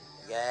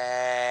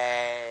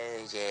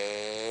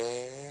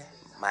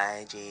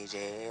My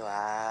GG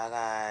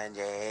Wagon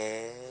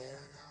J.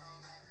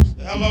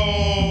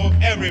 Hello,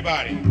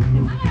 everybody.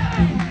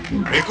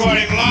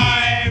 Recording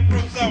live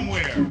from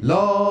somewhere.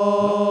 Lord,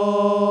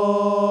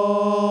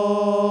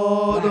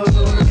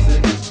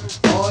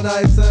 all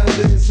night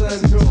Sunday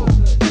Central.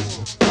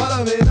 What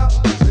I mean,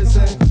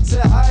 listen,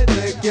 say hi,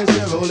 Nick, yes,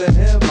 you're rolling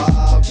hip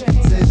hop.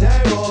 Say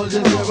J-Roll,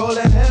 just you're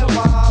rolling hip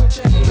hop.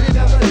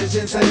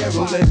 Redefinition, say you're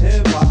rolling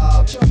hip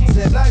hop.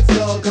 Say Black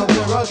Skull, come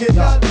to rock it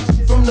up.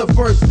 From the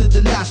first to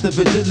the last of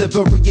it,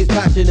 delivery is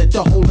passionate.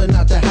 The whole and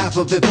not the half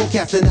of it.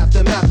 Forecasting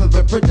aftermath of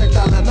it.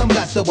 Projectile and I'm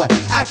blessed away.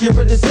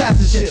 Accurate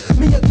assassin shit.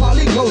 Me and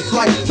Carly ghost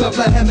like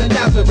Bethlehem and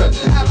Nazareth.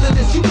 After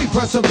this, you be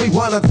pressing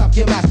rewind on top,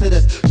 get master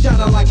this.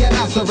 Shining like an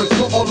asterisk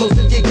for all those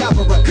in your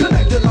gathering.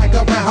 Connected like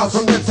a roundhouse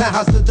from the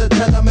townhouse to the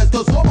tenements.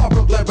 Cause all my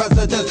Brooklyn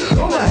residents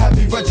on a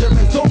heavy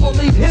regiment. Don't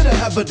believe, hear the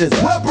evidence.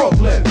 We're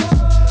Brooklyn.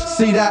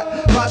 See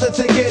that? About to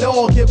take it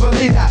all, can't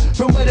believe that.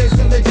 From where they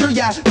send the tree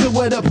at to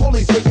where the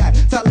police react.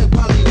 Telling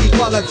quality,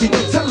 equality,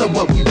 don't tell them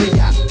what we be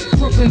at.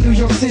 Brooklyn, New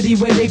York City,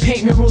 where they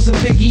paint murals of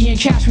Biggie and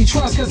Cash we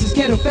trust, cause it's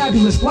ghetto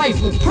fabulous life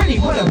look pretty.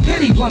 What a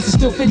pity, blunts are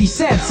still 50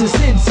 cents, it's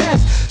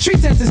intense. Street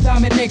sense is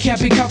dominant, can't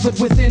be covered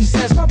with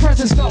incense. My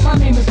presence felt, my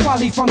name is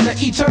probably from the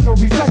eternal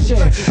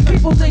reflection.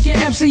 People thinking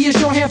MC is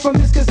shorthand for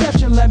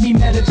misconception. Let me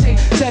meditate,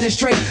 set it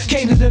straight.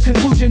 Came to the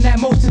conclusion that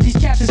most of these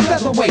cats is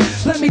featherweight.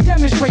 Let me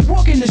demonstrate,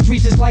 walking the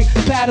streets is like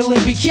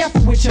battling, be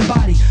careful with your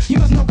body. You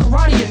must know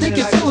karate, you think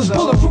your skill is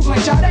bulletproof like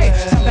Sade.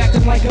 Stop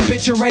acting like a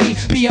bitch already,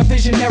 be a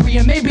visionary,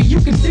 and maybe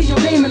you can see your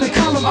name in the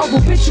column of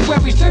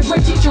obituaries. Third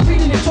grade teacher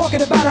reading and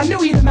talking about I knew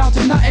he'd amount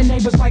to nothing.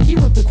 Neighbors like he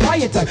was the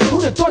quiet type.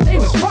 Who'd have thought they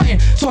was frontin'?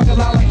 Talking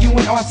loud like you and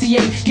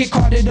RCA. Get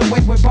carted away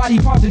with body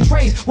parts and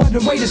trays. What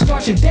the way to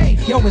start your day?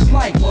 Yo, it's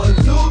like 1,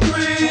 2, 3.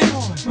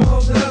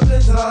 Most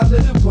heavens are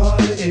the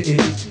party.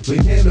 We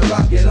came to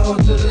rock it on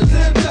to the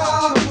tip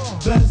top.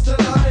 Best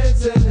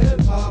alliance in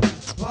hip hop.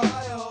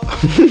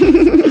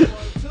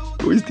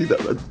 Always do that,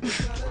 man.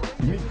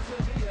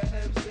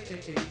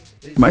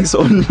 Mic's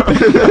on.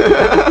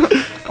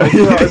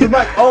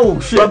 Oh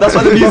shit! But that's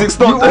why the music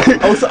stopped.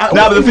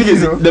 Nah, but the thing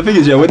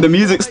is, yeah, when the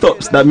music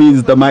stops, that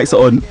means the mics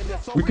are on.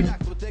 We can.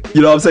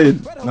 You know what I'm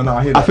saying? No,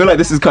 I hear that. I feel like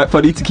this is quite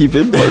funny to keep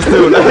in, but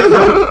still,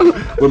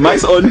 like, when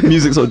mic's on,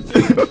 music's on.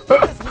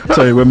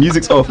 Sorry, when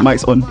music's off,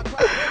 mic's on.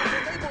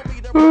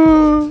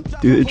 Do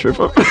the intro,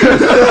 bro.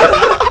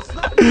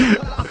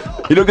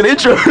 You're not gonna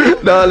intro?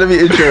 No, let me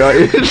intro.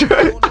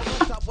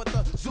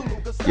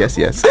 Yes.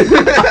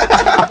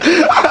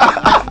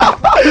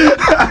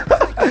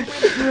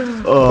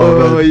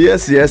 Oh,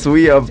 yes,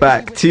 we are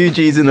back.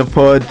 2Gs in the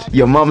pod,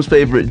 your mum's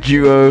favorite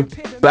duo,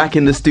 back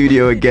in the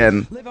studio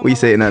again. What you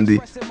saying, Andy?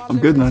 I'm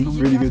good, man. I'm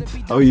really good.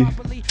 How are you?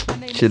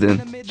 Chilling.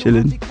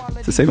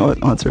 It's the same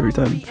answer every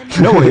time.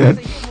 You know what, yeah?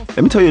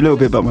 Let me tell you a little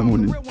bit about my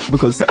morning,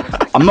 because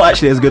I'm not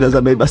actually as good as I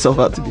made myself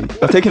out to be.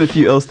 I've taken a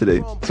few L's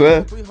today.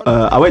 Swear?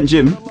 I went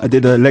gym. I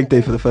did a leg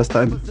day for the first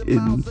time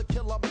in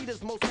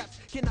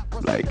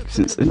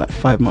since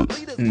 5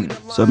 months.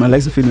 So my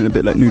legs are feeling a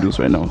bit like noodles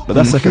right now, but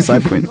that's like a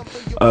side point.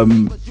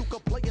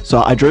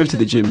 So I drove to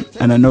the gym,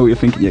 and I know what you're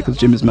thinking, yeah, because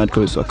gym is mad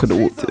close, so I could have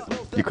walked it.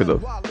 You could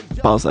have.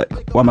 But I was like,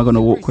 why am I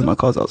gonna walk when my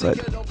car's outside?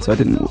 So I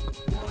didn't walk.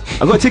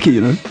 I got a ticket,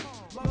 you know.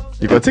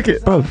 You got a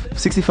ticket? Bro,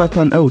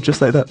 £65 L,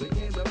 just like that.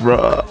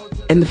 Bruh.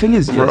 And the thing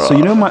is, yeah, so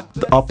you know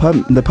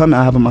the permit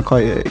I have on my car,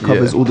 yeah, it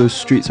covers all those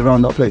streets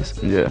around our place.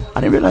 Yeah.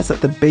 I didn't realise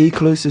that the bay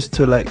closest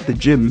to like the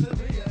gym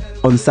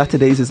on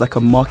Saturdays is like a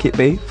market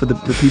bay for the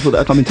people that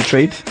are coming to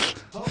trade.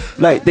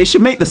 Like, they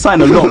should make the sign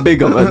a lot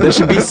bigger, man. There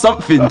should be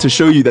something to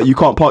show you that you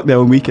can't park there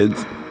on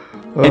weekends.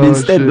 And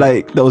instead, shit.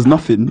 like, there was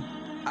nothing.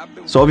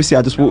 So obviously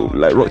I just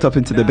rocked up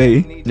into the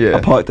bay. Yeah.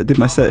 I parked, I did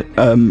my set,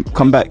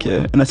 come back,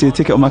 yeah, and I see a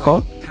ticket on my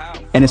car.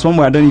 And it's one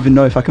where I don't even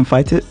know if I can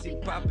fight it.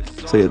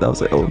 So yeah, that was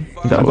like,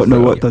 I got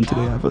no work done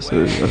today either,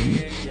 so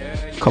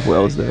couple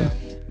L's there.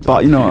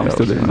 But you know what, I'm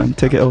still doing, man.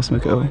 Take it L,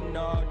 smoke it L,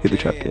 hit the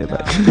track, get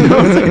back.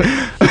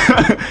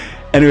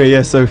 Anyway,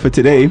 yeah, so for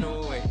today,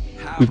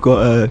 we've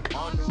got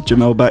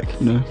Jamel back,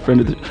 you know, friend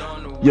of the...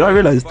 You know, I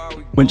realised,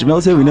 when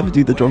Jamel's here, we never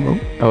do the drum roll.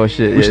 Oh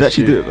shit, We should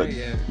actually do it, man.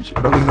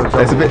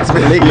 It's a bit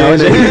late now,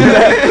 isn't it?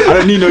 I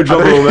don't need no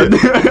drum roll, man.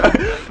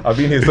 I've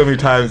been here so many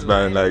times,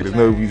 man. Like, there's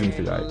no reason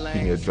to like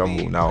give me a drum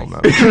roll now,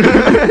 man.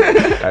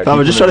 Like,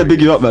 I'm just trying to big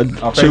you up, man.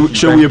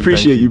 Show we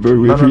appreciate you, bro.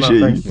 We appreciate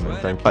you. Thank you,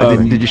 man.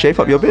 Thank you. Did you shave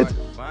up your beard?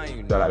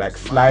 So, like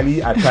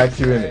slightly, I tried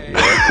to in it.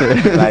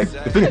 Yeah? Like,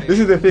 this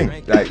is the thing.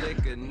 Like,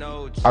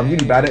 I'm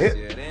really bad at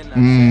it.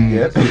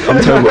 Yeah.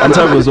 I'm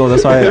terrible as well.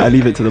 That's why I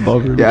leave it to the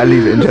barber. Yeah, I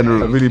leave it in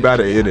general. I'm really bad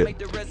at it,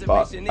 innit?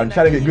 But I'm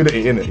trying to get good at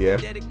it, innit? Yeah.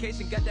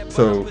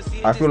 So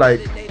I feel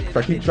like if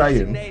I keep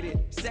trying,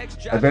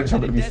 eventually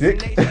I'm gonna be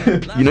sick.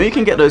 You know, you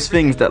can get those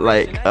things that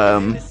like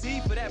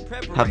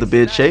have the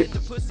beard shape.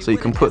 So you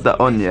can put that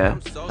on, yeah,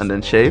 and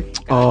then shave.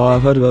 Oh,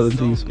 I've heard about them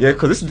things. Yeah,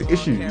 because this is the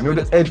issue. You know,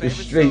 the edge is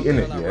straight in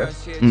it, yeah.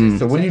 Mm.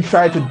 So when you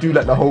try to do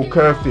like the whole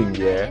curve thing,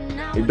 yeah,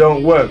 it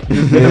don't work. You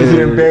just end up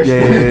doing bare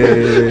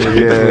shit.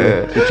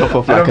 Yeah. You chop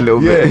off like a little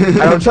bit.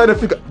 And I'm trying to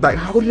figure, like,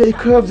 how do they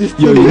curve this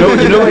thing? Yo, you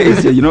know what it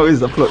is? Yeah, you know what it is?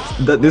 The plot.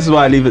 This is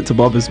why I leave it to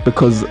barbers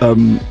because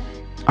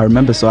I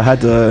remember. So I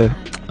had a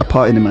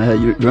part in my hair.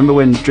 You remember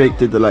when Drake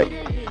did the like?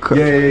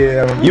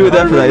 Yeah. You were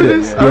there for that,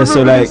 innit? Yeah.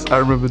 So like, I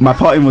remember my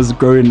parting was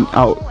growing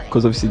out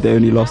because obviously they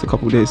only last a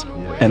couple of days,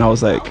 and I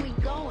was like,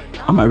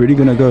 am I really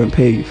gonna go and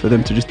pay for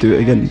them to just do it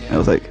again? And I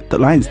was like, the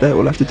line's there.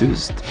 All I have to do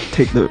is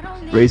take the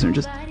razor and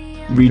just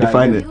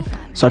redefine it.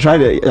 So I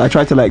tried it. I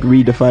tried to like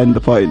redefine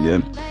the parting,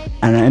 yeah,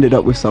 and I ended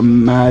up with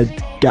some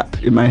mad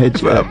gap in my head,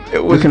 yeah.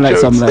 It was looking like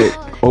some like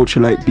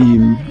ultralight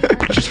beam.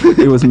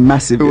 It was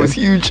massive. It was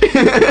huge.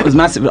 It was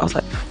massive. But I was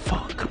like,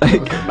 fuck,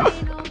 like.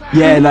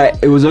 Yeah, like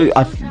it was.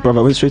 I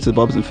went straight to the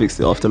barbers and fixed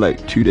it after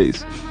like 2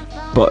 days,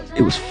 but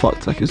it was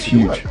fucked. Like it was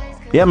huge.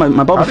 Yeah, my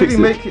barber How did fixed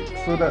he it. make it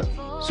so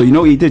that? So you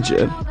know what he did,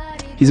 yeah?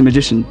 He's a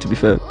magician, to be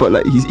fair. But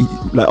like he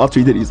like after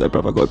he did, he's like,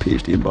 bruv, I got a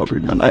PhD in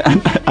barbering, man.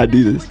 I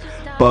do this.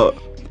 But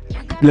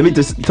let me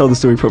just tell the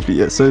story properly.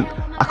 Yeah. So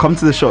I come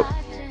to the shop,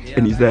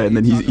 and he's there, and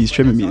then he's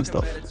trimming me and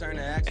stuff,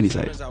 and he's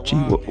like, gee,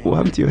 what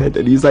happened to your head?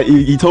 And he's like,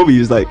 he told me, he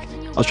was like,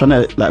 I was trying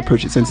to like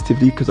approach it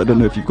sensitively because I don't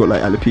know if you've got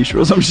like alopecia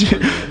or some shit.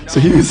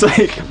 So he was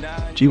like,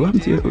 gee, what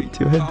happened to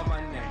your head?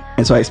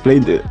 And so I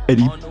explained it,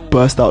 and he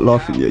burst out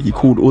laughing. Yeah, he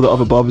called all the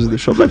other barbers in the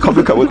shop, like, come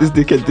look at what this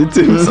dickhead did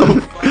to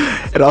himself.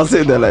 And I was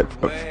sitting there like,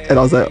 and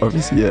I was like,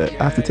 obviously, yeah,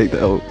 I have to take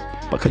the L,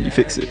 but can you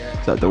fix it?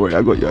 He's like, don't worry,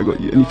 I got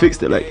you. And he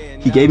fixed it. Like,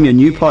 he gave me a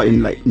new part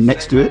in like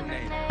next to it.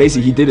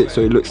 Basically, he did it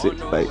so it looks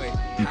like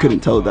you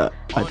couldn't tell that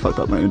I'd fucked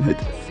up my own head.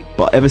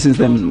 But ever since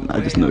then,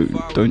 I just know,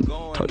 don't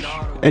touch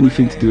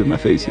anything to do with my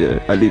face.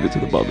 Yeah, I leave it to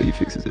the barber. He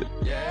fixes it.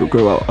 It'll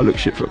grow out. I'll look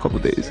shit for a couple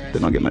of days,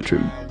 then I'll get my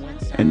trim,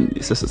 and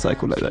it's just a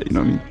cycle like that. You know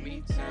what I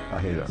mean? I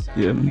hear that.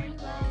 Yeah. Man.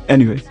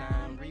 Anyway,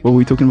 what were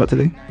we talking about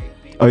today?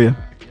 Oh yeah,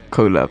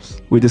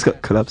 Collabs. we discuss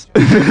collabs.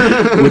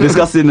 We're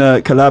discussing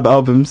collab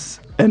albums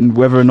and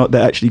whether or not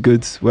they're actually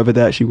good, whether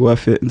they're actually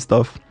worth it and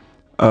stuff.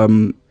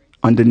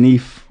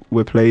 Underneath,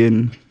 we're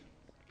playing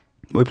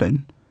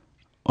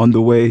On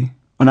the Way.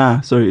 Oh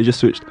nah, sorry, it just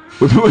switched.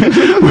 We're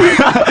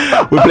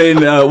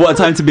playing What a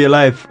Time to Be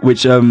Alive,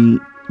 which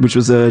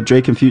was a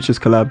Drake and Future's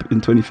collab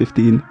in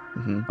 2015.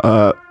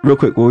 Mm-hmm. Real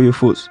quick, what were your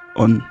thoughts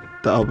on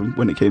the album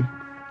when it came?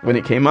 When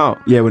it came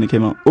out? Yeah, when it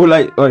came out. Or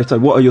like, alright, so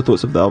what are your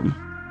thoughts of the album?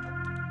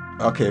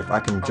 Okay, if I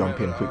can jump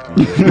in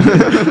quickly.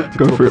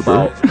 Go for it,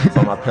 bro.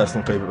 Some of my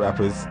personal favorite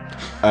rappers.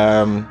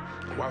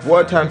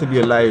 What a Time to Be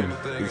Alive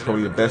is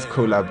probably the best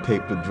collab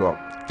tape to drop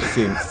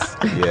since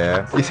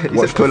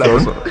Watch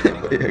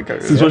the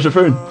Since Watch the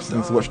Throne?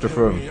 Since Watch the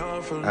Throne.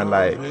 And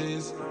like,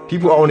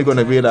 people are only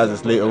gonna realize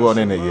this later on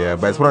in it, yeah.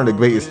 But it's one of the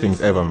greatest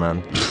things ever,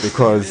 man.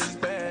 Because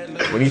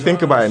when you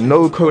think about it,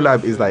 no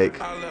collab is like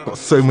got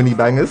so many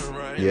bangers,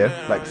 yeah,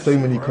 like so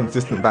many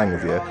consistent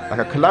bangers, yeah. Like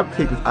a collab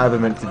tape is either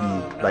meant to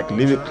be like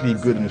lyrically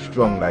good and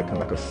strong, like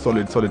a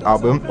solid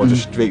album, or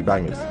just straight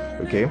bangers,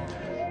 okay.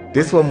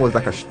 This one was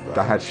like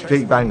that had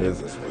straight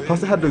bangers.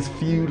 Plus it had those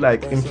few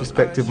like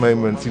introspective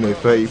moments, you know,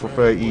 30 for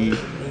 30.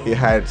 It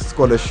had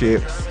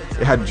Scholarships.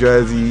 It had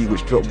Jersey,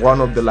 which dropped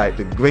one of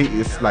the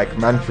greatest like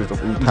mantras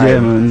of all time. Yeah,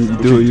 man. You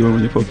do what you want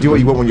when you're popping. Do what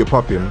you want when you're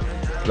popping.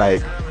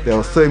 Like there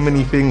were so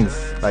many things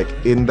like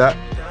in that.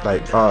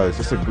 Like it's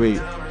just a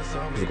great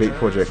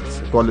project.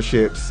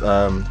 Scholarships.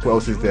 What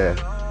else is there?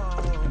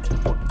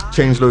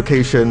 Change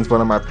Locations,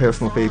 one of my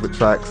personal favorite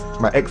tracks.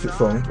 My exit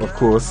song, of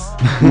course.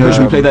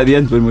 Should we play that at the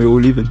end when we're all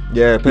leaving?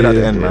 Yeah, play that at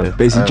the end, man.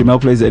 Basically,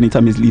 Jamel plays it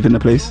anytime he's leaving a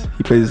place.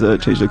 He plays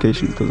Change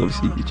Location because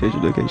obviously he changed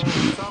the location.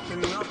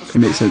 It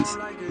makes sense.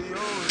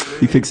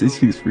 He fixes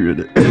through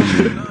it.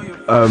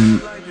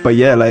 But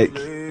yeah, like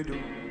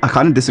I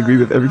kind of disagree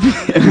with everything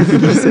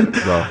you said.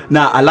 Wow.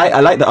 Nah, I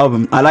like the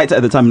album. I liked it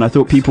at the time, and I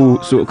thought people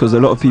because a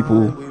lot of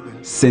people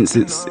since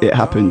it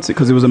happened,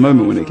 because it was a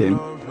moment when it came.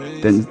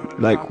 Then,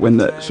 like, when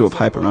that sort of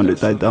hype around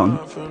it died down,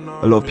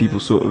 a lot of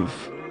people sort of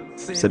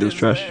said it was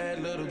trash.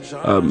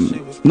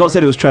 Not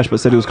said it was trash,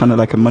 but said it was kind of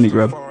like a money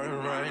grab.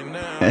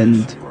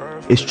 And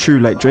it's true,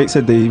 like, Drake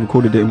said they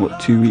recorded it in,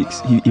 2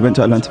 weeks? He went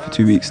to Atlanta for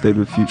 2 weeks, stayed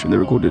with Future, and they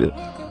recorded it.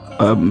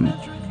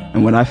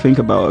 And when I think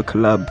about a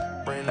collab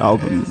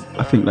album,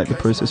 I think, like, the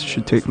process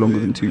should take longer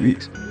than 2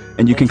 weeks.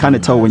 And you can kind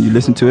of tell when you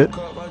listen to it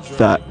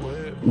that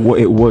what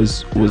it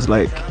was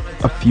like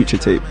a Future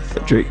tape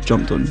that Drake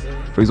jumped on.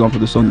 For example,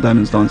 the song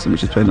Diamonds Dancing,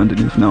 which is playing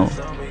underneath now,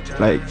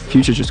 like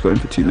Future just got in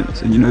for 2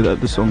 minutes, and you know that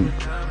the song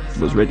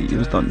was ready, it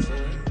was done.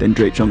 Then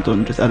Drake jumped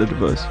on, just added a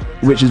verse,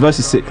 which his verse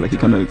is sick, like he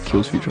kind of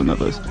kills Future on that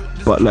verse.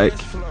 But like,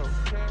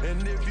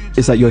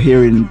 it's like you're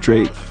hearing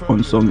Drake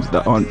on songs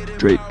that aren't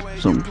Drake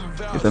songs,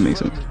 if that makes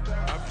sense.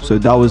 So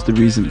that was the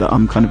reason that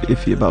I'm kind of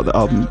iffy about the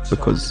album,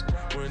 because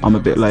I'm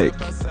a bit like,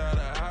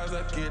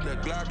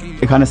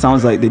 it kind of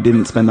sounds like they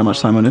didn't spend that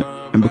much time on it,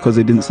 and because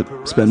they didn't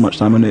spend much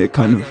time on it, it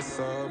kind of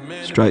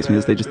strikes me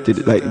as they just did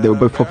it, like they were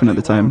both popping at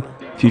the time.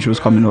 Future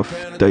was coming off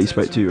Dirty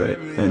Sprite 2, right?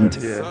 And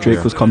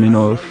Drake was coming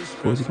off.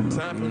 What was he coming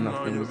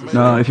off?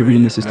 No, If You're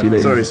Reading This Is Too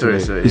Late.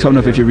 Sorry. He's coming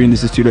off If You're Reading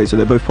This Is Too Late. So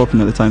they're both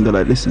popping at the time. They're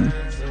like, listen,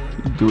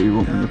 do what you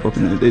want when you're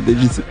popping. They're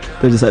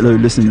just like, no,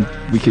 listen,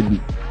 we can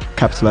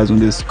capitalize on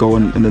this, go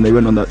on. And then they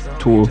went on that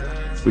tour,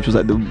 which was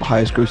like the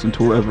highest grossing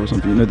tour ever or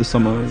something. You know, the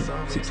Summer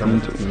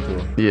 16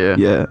 tour.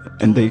 Yeah,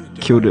 and they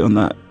killed it on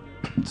that.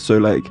 So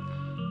like,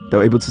 they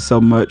were able to sell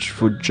merch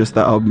for just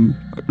that album.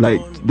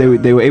 Like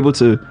they were able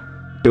to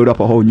build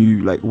up a whole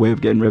new like way of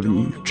getting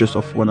revenue just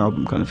off one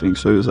album kind of thing.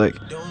 So it was like,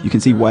 you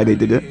can see why they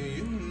did it,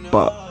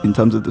 but in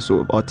terms of the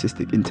sort of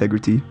artistic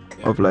integrity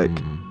of like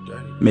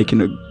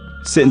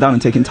sitting down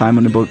and taking time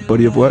on the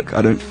body of work,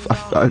 I don't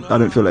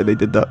feel like they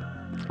did that.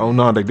 Oh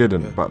no, they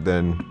didn't. But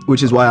then,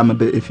 which is why I'm a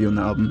bit iffy on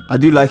the album. I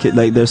do like it.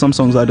 Like there's some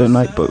songs I don't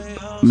like, but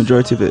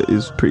majority of it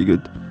is pretty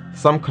good.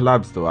 Some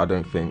collabs though, I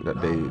don't think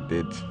that they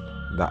did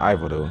that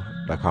either though.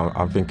 Like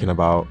I'm thinking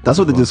about. That's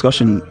what the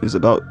discussion is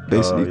about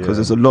basically, because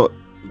there's a lot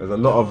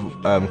of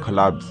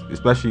collabs,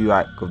 especially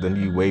like of the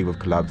new wave of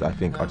collabs. I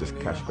think are just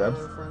cash grabs.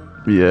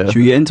 Yeah. Should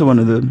we get into one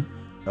of them?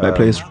 Like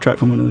play a track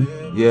from one of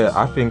them? Yeah,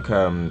 I think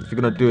if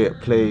you're gonna do it,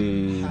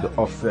 play the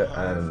Offset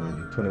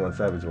and 21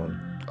 Savage one.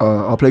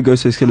 I'll play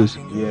Ghostface Killers.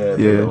 Yeah,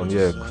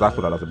 because I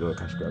thought that was a bit of a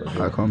cash grab.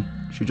 Alright, come.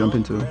 Should we jump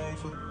into it?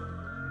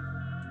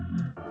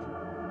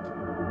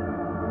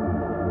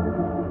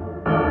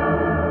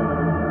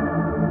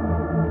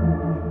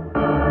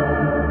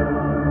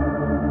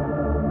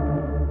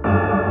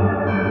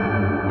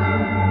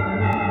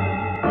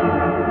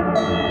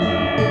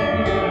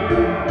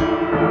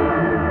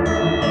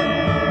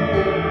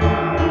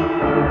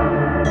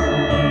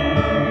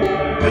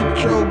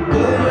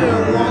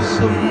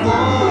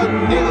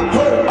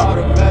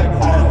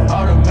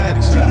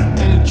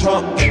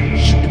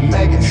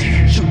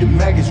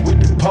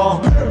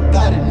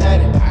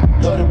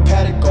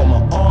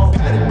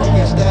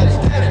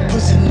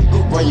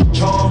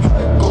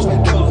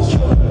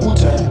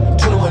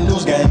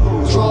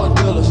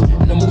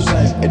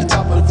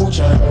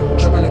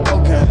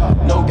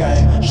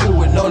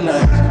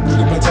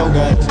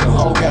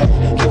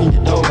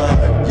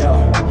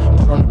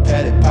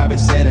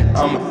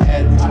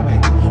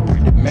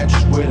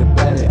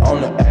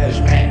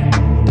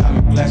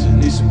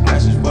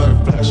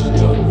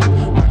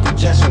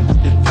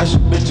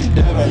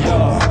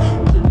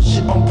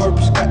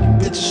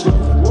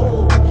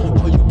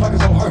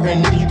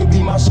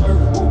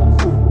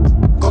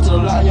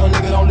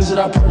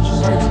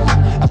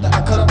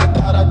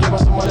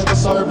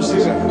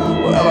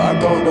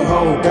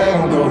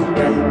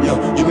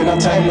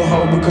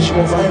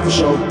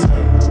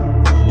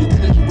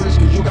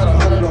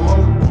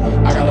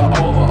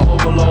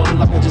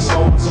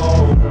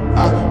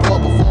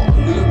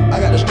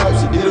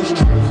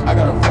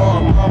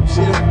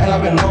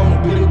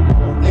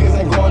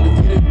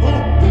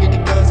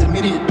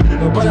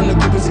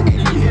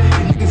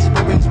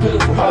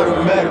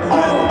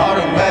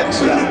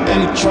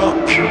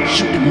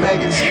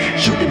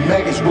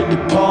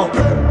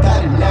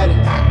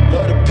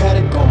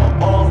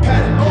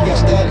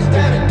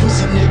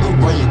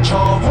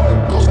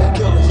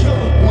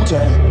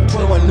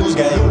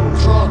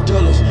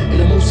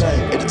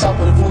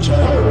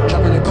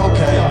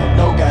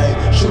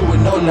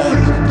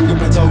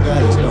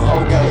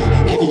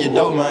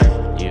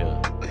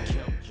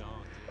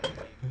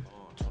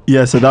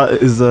 Yeah, so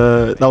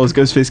that was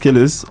Ghostface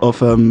Killers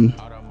of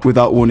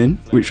Without Warning,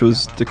 which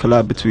was the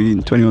collab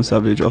between 21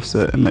 Savage,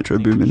 Offset, and Metro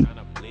Boomin.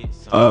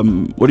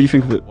 What do you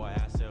think of it?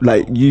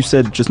 Like you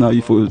said just now,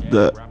 you thought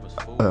that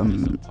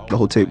the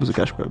whole tape was a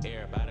cash grab.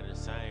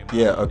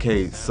 Yeah.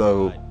 Okay.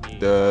 So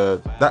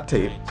that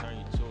tape,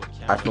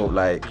 I felt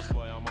like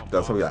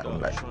there's probably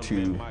like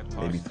 2,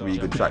 maybe 3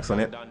 good tracks on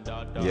it.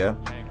 Yeah.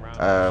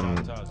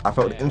 I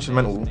felt the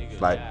instrumental,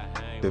 like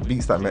the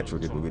beats that Metro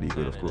did were really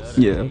good, of course.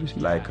 Yeah,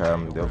 obviously. Like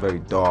they were very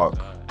dark,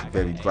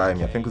 very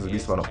grimy. I think it was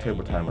released around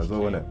October time as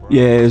well, wasn't it?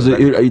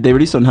 Yeah, they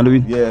released on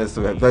Halloween. Yeah,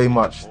 so it very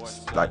much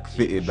like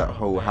fitted that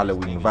whole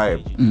Halloween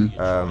vibe.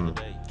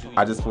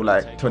 I just feel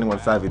like 21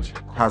 Savage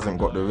hasn't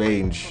got the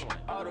range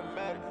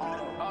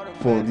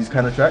for these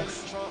kind of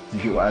tracks. Do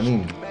you get what I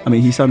mean? I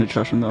mean, he sounded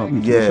trash on the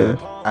album. Yeah,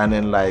 and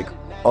then like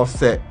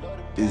Offset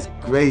is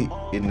great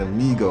in the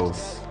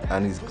Migos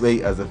and he's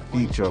great as a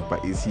feature,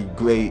 but is he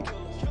great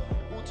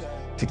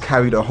to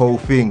carry the whole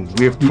thing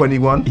with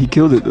 21? He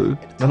killed it though.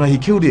 No, he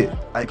killed it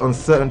like on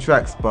certain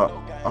tracks, but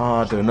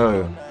I don't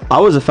know. I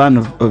was a fan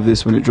of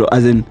this when it dropped,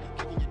 as in,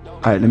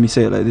 alright, let me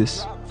say it like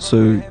this.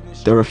 So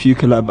there are a few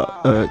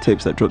collab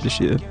tapes that dropped this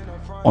year.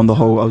 On the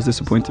whole, I was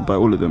disappointed by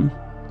all of them.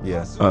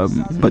 Yeah.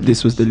 But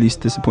this was the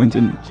least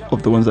disappointing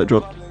of the ones that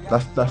dropped.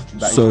 That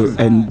so,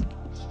 and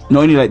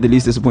not only like the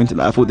least disappointing,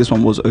 like, I thought this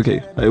one was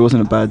okay. Like, it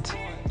wasn't a bad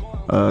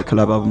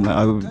collab album.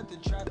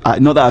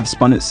 Like not that I've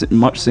spun it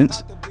much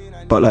since,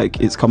 but like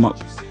it's come up.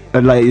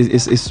 And like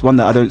it's one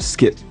that I don't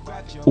skip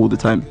all the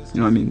time. You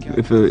know what I mean?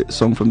 If a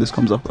song from this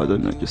comes up, I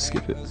don't just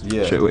skip it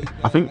straight away.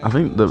 I think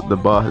the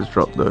bar has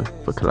dropped though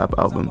for collab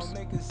albums.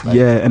 Like,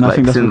 yeah, and I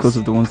think that's because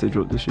of the ones they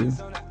dropped this year.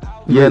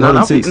 Yeah, How no,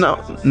 long since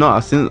since? no,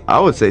 since I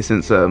would say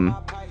since the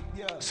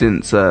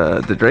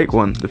Drake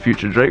one, the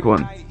Future Drake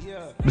one.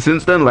 But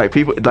since then, like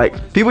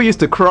people used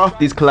to craft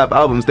these collab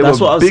albums. They That's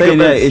were what I was big saying.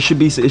 Yeah,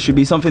 events. it should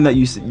be something that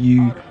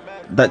you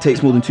that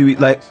takes more than 2 weeks.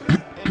 Like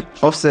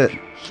Offset,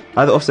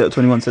 either Offset or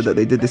 21 said that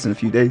they did this in a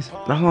few days.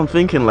 That's what I'm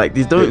thinking. Like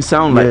these don't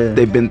sound Yeah. like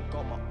they've been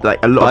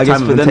like a lot I of guess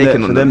time for has been them,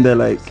 taken on them. they're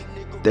like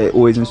they're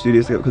always in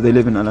studios together because they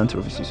live in Atlanta,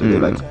 obviously. So they're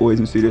like always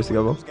in studios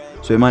together.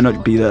 So it might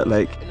not be that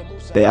like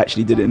they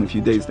actually did it in a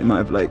few days. They might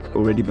have like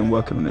already been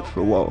working on it for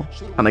a while.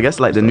 And I guess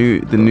like the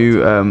new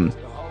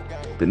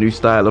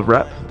style of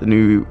rap, the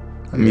new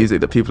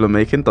music that people are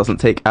making doesn't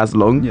take as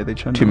long Yeah, they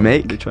try to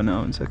make. They try it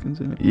out in seconds.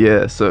 Innit?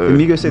 Yeah, so Did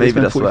Migos say they maybe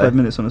spent that's 45 why.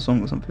 minutes on a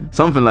song or something?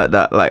 Something like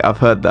that. Like I've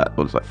heard that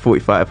was like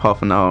 45,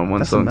 half an hour on one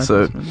That's song. a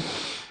So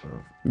madness,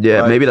 man.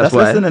 yeah, maybe that's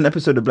why. less than an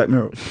episode of Black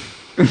Mirror.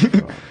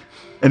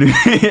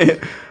 Anyway,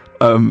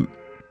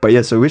 but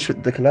yeah. So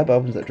the collab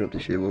albums that dropped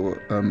this year were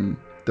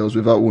there was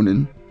Without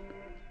Warning,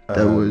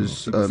 there was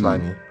Super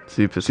Slimy.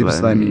 Super Super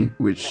Slimy, Slimy,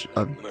 which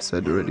I've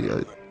said already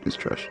is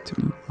trash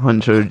to me.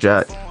 Huncho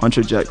Jack.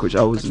 Huncho Jack, which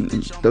I wasn't.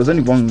 There was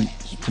only one.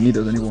 To me,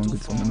 there was only one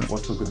good song in that.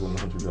 What's a good one?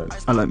 100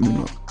 Jack? I like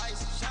Moonrock.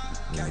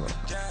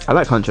 I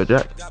like Huncho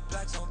Jack.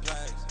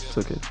 It's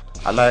okay.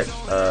 I like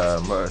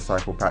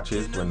Motorcycle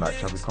Patches when like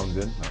Travis comes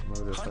in. Like,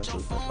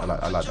 motorcycle. I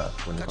like that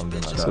when he comes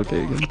in like It's that.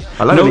 okay again.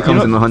 I like when he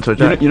comes in the Huncho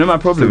Jack. You know my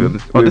problem.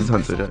 Oh, this is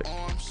with- Huncho Jack.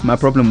 My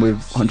problem with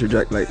Hunter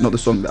Jack, like not the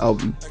song, the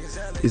album,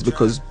 is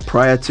because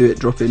prior to it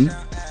dropping,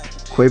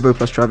 Quavo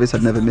plus Travis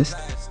had never missed.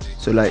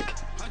 So like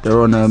they're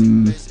on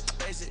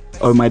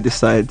Oh My This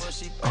Side,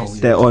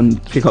 they're on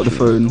Pick Up the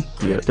Phone,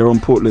 they're on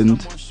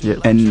Portland,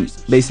 and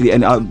basically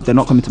they're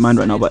not coming to mind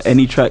right now, but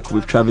any track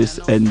with Travis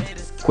and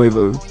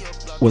Quavo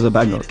was a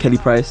banger. Kelly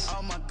Price,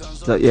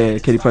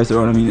 Kelly Price are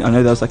on. I mean, I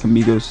know that was like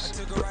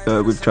Amigos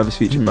with Travis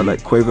feature, but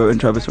like Quavo and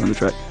Travis are on the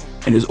track,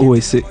 and it was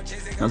always sick.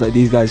 I was like,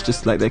 these guys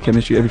just like their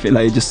chemistry, everything,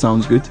 like it just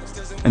sounds good.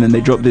 And then they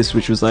dropped this,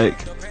 which was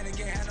like,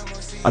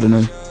 I don't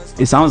know,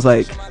 it sounds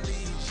like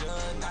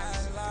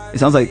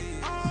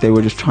they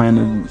were just trying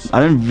to, I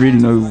don't really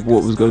know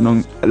what was going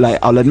on. Like,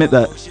 I'll admit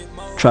that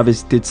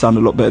Travis did sound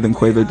a lot better than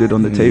Quavo did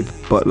on the tape,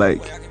 but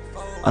like,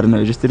 I don't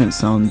know, it just didn't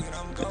sound,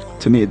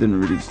 to me it didn't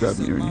really grab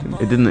me or anything.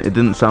 It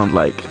didn't sound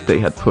like they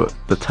had put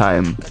the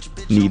time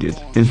needed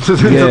into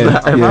Yeah,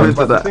 yeah.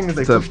 But the thing is,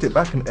 they pushed it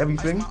back and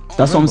everything.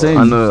 That's what I'm saying.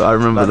 I know, I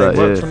remember Like, that. they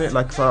worked Yeah. on it,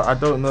 like, so I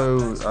don't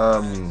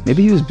know.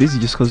 Maybe he was busy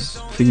just because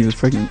he was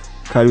pregnant.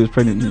 Kylie was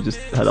pregnant, he just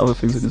had other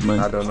things in his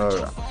mind. I don't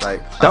know.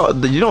 Like,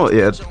 You know what?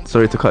 Yeah.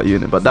 Sorry to cut you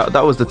in it, but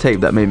that was the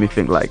tape that made me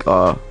think like,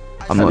 I'm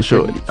not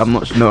sure. I'm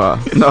not. No.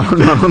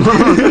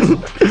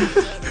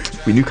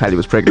 We knew Kylie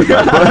was pregnant.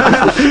 Right?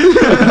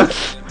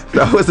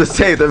 That was the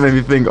tape that made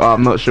me think,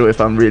 I'm not sure if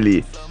I'm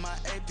really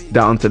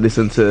down to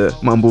listen to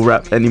mumble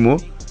rap anymore.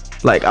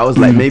 Like I was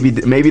like, maybe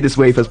this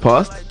wave has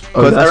passed.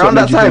 Because that's around what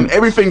that made you time, think-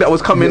 everything that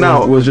was coming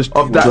out was just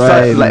of that dry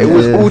side, like it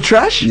was and- all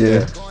trash.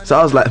 Yeah. So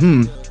I was like,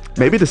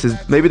 maybe this is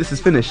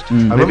finished. I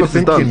Maybe remember this is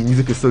thinking done.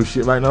 music is so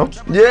shit right now.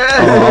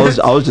 Yeah.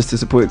 I was just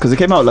disappointed because it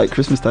came out like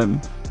Christmas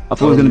time. I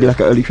thought it was gonna be like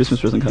an early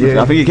Christmas present kind of thing.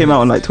 I think it came out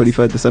on like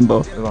 23rd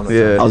December.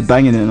 Yeah. I was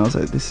banging it and I was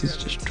like, this is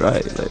just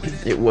dry. Like,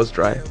 It was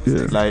dry.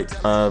 yeah. Like,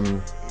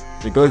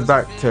 it goes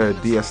back to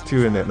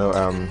DS2 in it. No,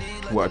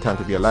 What a Time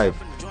to Be Alive,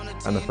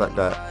 and the fact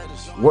that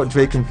what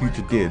Drake and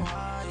Future did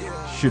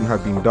shouldn't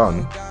have been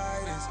done,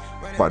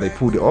 but they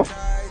pulled it off.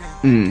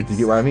 You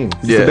get what I mean?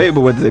 It's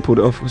debatable whether they pulled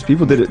it off because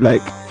people did it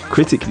like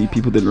critically.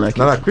 People didn't like it.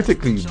 No, like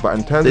critically, but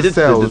in terms They of did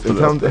sales, pull in it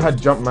terms, off, it had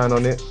Jumpman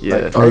on it. Yeah.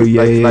 Like, Oh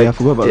yeah, like, I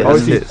forgot about yeah, that.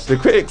 that's obviously, it. the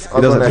critics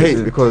are does gonna have hate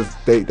hits, because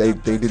they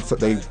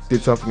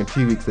did something in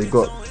 2 weeks. They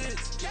got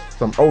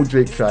some old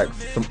Drake tracks,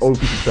 some old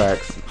Future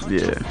tracks,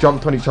 Yeah.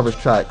 jumped on each other's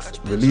tracks,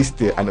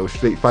 released it, and it was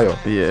straight fire.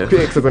 Yeah.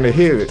 Critics are gonna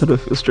hear it. I don't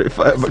feel straight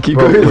fire, but keep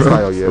Bro, going. it was bro.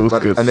 fire, yeah. It was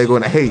But, good. and they're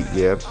gonna hate,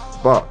 yeah.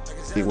 But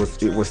it was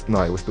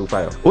still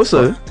fire.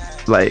 Also,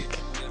 like,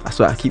 I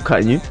swear I keep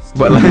cutting you,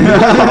 but like,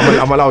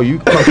 I'm allow you.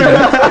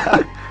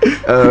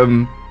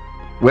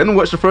 when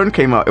Watch the Throne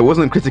came out, it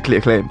wasn't critically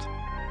acclaimed.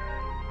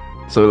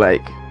 So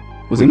like,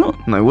 Was it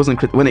not? No, it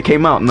wasn't. When it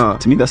came out, no.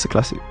 To me, that's a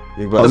classic.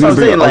 Yeah, I but was what I'm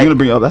gonna saying, like-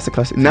 bring it up. That's a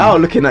classic. to Now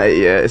me. looking at it,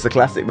 yeah, it's a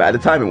classic. But at the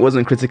time, it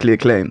wasn't critically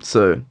acclaimed.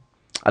 So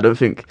I don't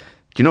think.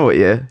 Do you know what?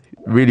 Yeah,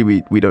 really,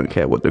 we don't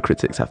care what the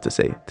critics have to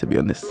say. To be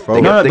honest, Bro,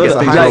 they No, get no,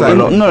 things hindsight. wrong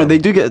a lot. no, they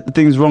do get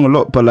things wrong a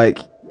lot, but like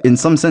in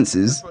some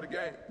senses,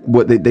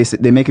 what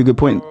they make a good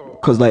point.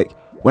 Because like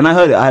when I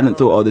heard it, I hadn't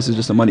thought, oh, this is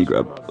just a money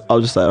grab. I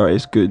was just like, alright,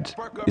 it's good.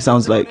 It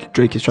sounds like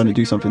Drake is trying to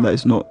do something that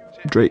is not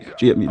Drake.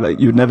 Do you get me? Like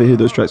you would never hear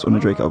those tracks on a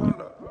Drake album.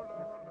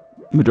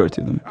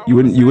 Majority of them,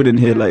 you wouldn't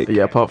hear like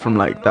Yeah, apart from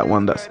like that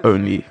one that's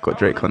only got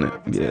Drake on it.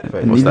 yeah.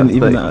 And What's even that?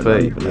 even 30, that, I don't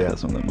 30, even like yeah. that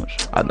song that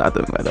much. I don't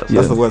like that.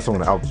 that's the worst song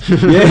on the album.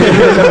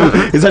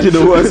 Yeah, it's actually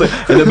the worst.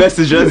 And the best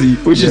is Jersey,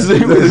 which is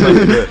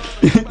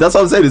that's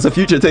what I'm saying. It's a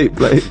future tape.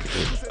 Like,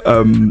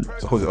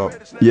 So hold it up.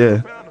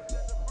 yeah.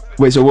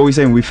 Wait, so what are we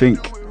saying? We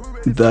think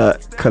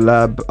that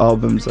collab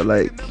albums are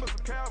like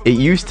it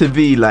used to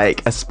be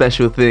like a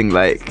special thing,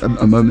 like A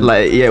moment.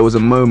 like yeah, it was a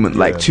moment.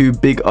 Like Yeah. two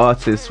big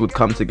artists would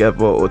come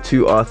together, or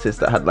two artists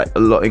that had like a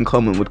lot in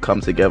common would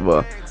come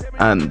together,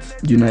 and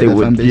Unite they their fan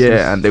would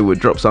bases. and they would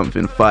drop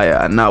something fire.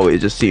 And now it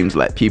just seems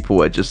like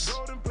people are just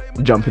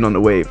jumping on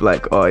the wave,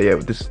 like, oh yeah,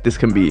 this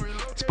can be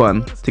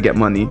spun to get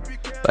money.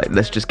 Like,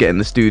 let's just get in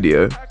the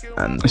studio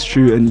and It's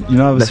true, and you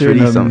know I was let's hearing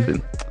release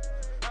something.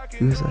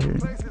 Who was I hearing?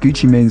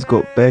 Gucci Mane's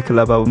got bare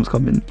collab albums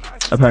coming,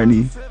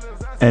 apparently.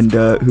 And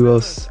who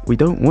else? We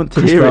don't want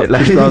to Chris, hear Brown, it.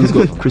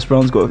 Like, Chris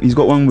Brown's got. He's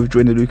got one with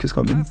Joyner Lucas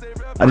coming.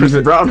 I didn't Chris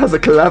even, Brown has a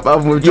collab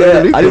album with yeah, Joyner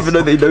I Lucas. didn't even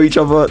know they know each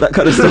other. That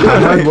kind of stuff. I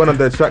heard one of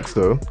their tracks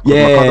though.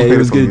 Yeah, My cousin played it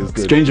was for me, good.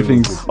 Stranger It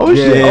was Things. good. Oh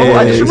shit! Yeah, Oh, I yeah,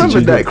 just it's remembered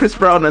Stranger that Chris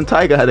Brown and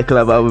Tyga had a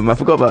collab album. I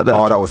forgot about that.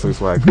 Oh, that was so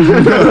swag.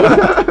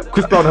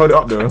 Chris Brown held it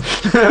up though.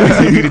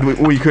 He did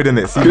all he could in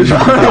it. See, Did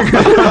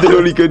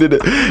all he could in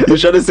it. He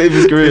was trying to save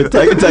his career.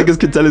 Tigers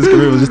could tell his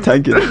career was just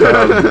tanking.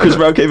 Chris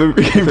Brown came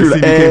through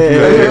like,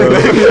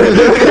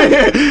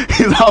 hey.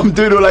 He's like, I'm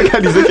doing all I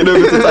can. He's looking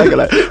over to Tiger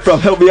like, bro,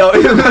 help me out.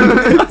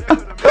 man.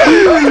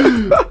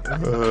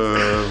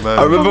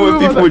 I remember when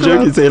people were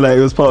joking, saying like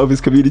it was part of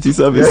his community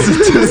service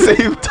to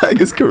save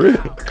Tiger's career.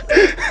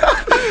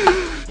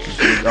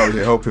 That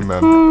was helping,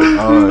 man.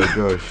 Oh my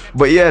gosh.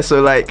 But yeah,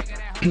 so like,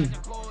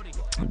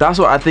 that's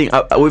what I think.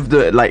 With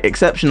the like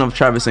exception of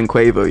Travis and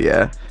Quavo,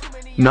 yeah,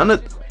 none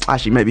of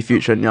actually maybe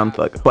Future and Young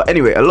Thug, but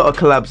anyway, a lot of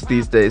collabs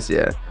these days,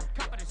 yeah,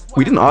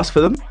 we didn't ask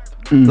for them.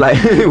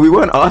 Like we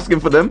weren't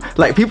asking for them.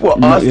 Like people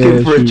were asking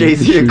yeah, for a true,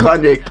 Jay-Z and true.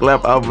 Kanye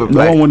collab album. No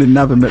like, one wanted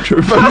Nav and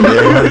Metro. no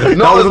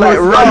one was like,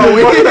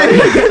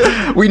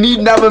 right, we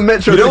need Nav and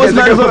Metro. You know to what's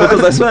get nice together.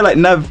 because I swear like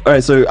Nav.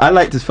 Alright, so I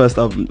liked his first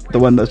album, the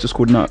one that's just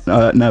called Nav.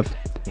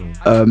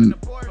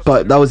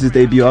 But that was his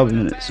debut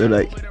album, innit? So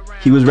like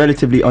he was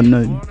relatively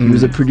unknown. He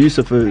was a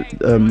producer for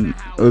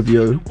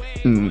OVO.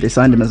 They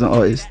signed him as an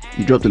artist.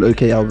 He dropped an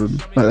okay album.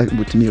 Like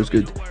to me it was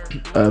good.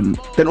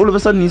 Then all of a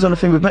sudden he's on a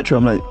thing with Metro.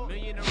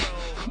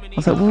 I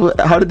was like,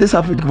 well, how did this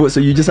happen? What, so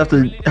you just have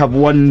to have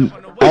one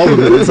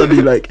album and then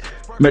suddenly like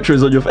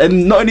Metro's on your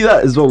and not only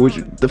that as well, which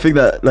the thing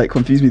that like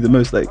confused me the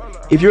most, like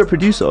if you're a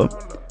producer,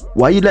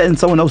 why are you letting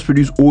someone else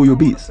produce all your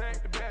beats?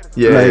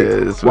 Yeah,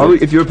 Like, that's why weird.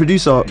 would, if you're a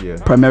producer Yeah.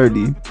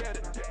 primarily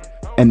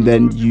and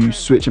then you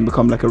switch and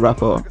become like a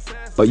rapper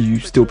but you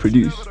still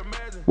produce,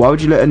 why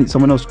would you let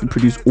someone else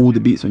produce all the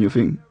beats on your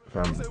thing?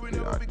 Fam,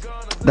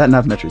 That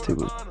Nav Metro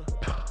table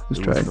was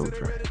trying.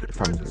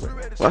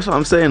 That's what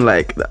I'm saying.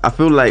 Like, I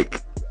feel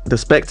like the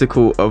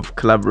spectacle of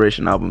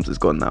collaboration albums is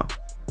gone now,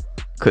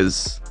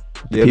 because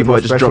Yeah, people they're are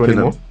not just special dropping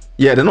anymore. them.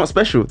 Yeah, they're not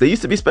special. They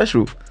used to be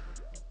special.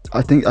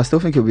 I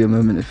still think it'll be a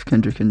moment if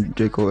Kendrick and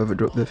J. Cole ever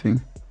drop their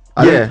thing.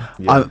 Yeah.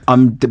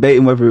 I'm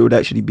debating whether it would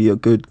actually be a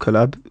good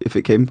collab if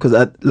it came, because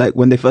like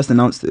when they first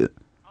announced it,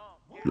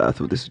 like, I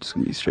thought this was just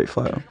gonna be straight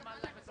fire.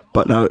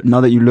 But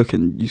now that you look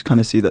and you kind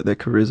of see that their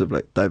careers have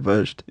like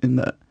diverged, in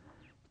that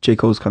J.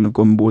 Cole's kind of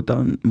gone more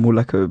down, more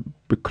like a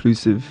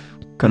reclusive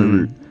kind of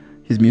route.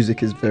 His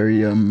music is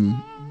very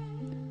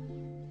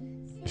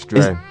It's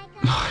dry.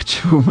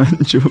 chill,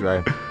 man, chill.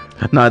 Dry.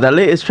 No, that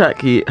latest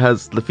track he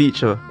has the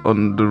feature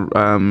on the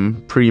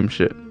Preem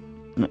shit.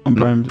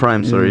 On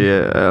Prime, sorry,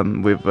 yeah,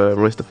 with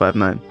Royce the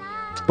 5'9".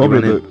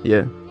 Probably, He went in,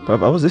 but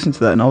yeah. I was listening to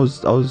that and I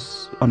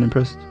was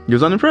unimpressed. You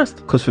was unimpressed?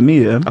 Because for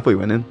me, yeah, I thought you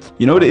went in.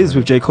 you know what it is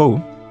with J.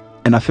 Cole,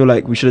 and I feel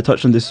like we should have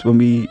touched on this when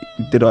we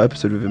did our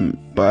episode with him,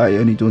 but it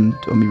only dawned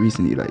on me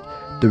recently. Like,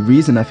 the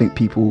reason I think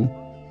people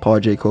power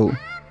J. Cole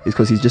is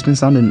because he's just been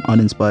sounding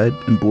uninspired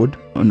and bored.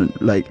 On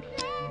like,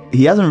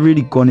 he hasn't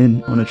really gone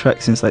in on a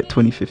track since like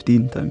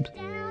 2015 times.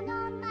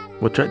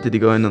 What track did he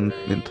go in on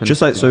in 20?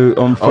 Just like so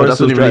on Oh, that's Forest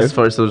when he Hills Drive. released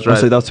Forest Hills Oh, Drive.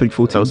 so that was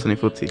 2014. That was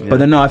 2014. Yeah. But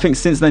then no, I think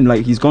since then,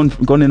 like, he's gone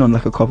in on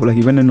like a couple. Like,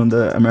 he went in on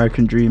the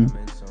American Dream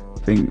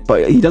thing,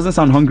 but he doesn't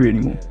sound hungry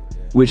anymore.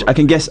 Which I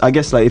guess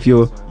like if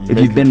you've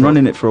been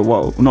running it for a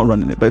while, well, not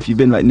running it, but if you've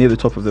been like near the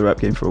top of the rap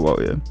game for a while,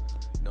 yeah,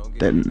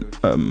 then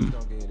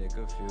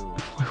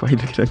why are you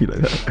looking at me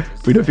like that?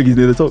 We don't think he's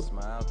near the top.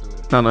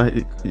 no,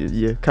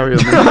 yeah, carry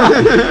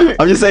on.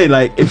 I'm just saying,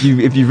 like, if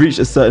you've reached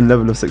a certain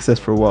level of success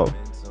for a while,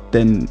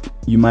 then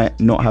you might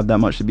not have that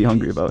much to be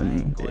hungry about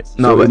anymore.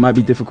 No, So but- it might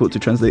be difficult to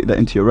translate that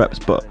into your raps,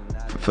 but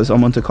for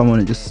someone to come on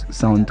and just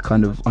sound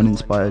kind of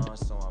uninspired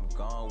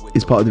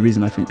is part of the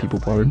reason I think people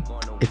power him.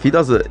 If he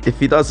does a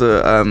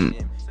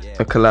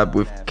collab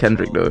with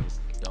Kendrick though,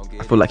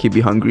 I feel like he'd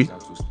be hungry.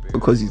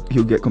 Because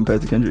he'll get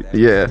compared to Kendrick.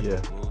 Yeah. Yeah.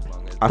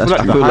 That's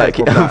I feel like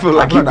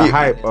true. the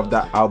hype of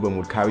that album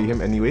would carry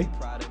him anyway.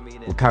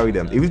 Would carry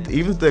them. Even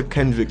if the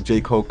Kendrick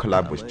J. Cole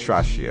collab was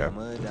trash, yeah,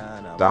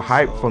 the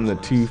hype from the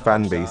two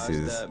fan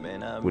bases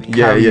would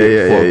carry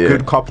it for a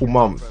good couple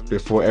months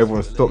before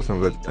everyone stops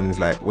and is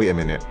like, wait a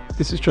minute,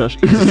 This is trash.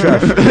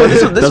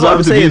 This is what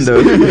I'm saying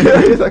though.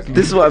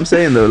 This is what I'm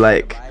saying though.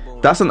 Like,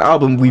 that's an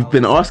album we've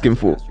been asking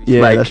for.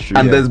 Yeah, like, that's true.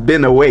 And Yeah. there's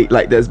been a wait.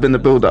 Like, there's been a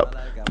build up.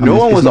 No it's-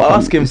 one it's was not come-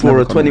 asking it's for never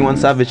a come 21 out.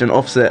 Savage and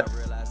Offset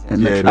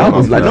And Yeah, Metro. no album.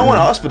 one- Like, no yeah. one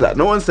asked for that.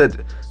 No one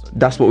said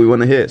that's what we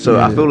want to hear. So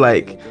I feel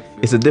like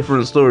it's a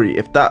different story.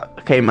 If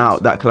that came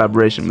out, that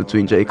collaboration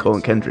between J. Cole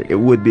and Kendrick, it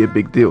would be a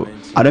big deal.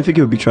 I don't think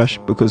it would be trash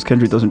because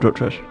Kendrick doesn't drop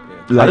trash.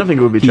 I don't think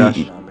it would be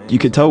trash. You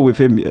can tell with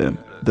him, yeah,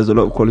 there's a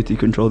lot of quality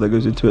control that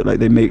goes into it. Like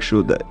they make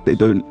sure that they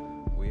don't,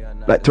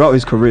 like throughout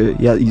his career,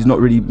 yeah, he's not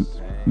really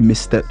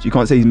misstepped. You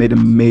can't say he's made a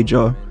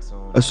major.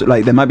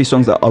 Like there might be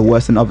songs that are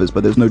worse than others,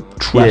 but there's no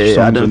trash songs.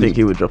 I don't think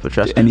he would drop a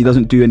trash. And he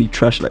doesn't do any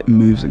trash like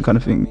moves and kind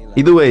of thing.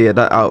 Either way, yeah,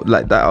 that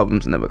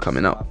album's never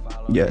coming out.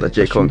 Yeah, like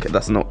J. Cole,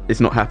 it's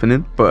not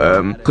happening.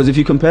 But because if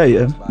you compare,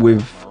 yeah,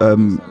 with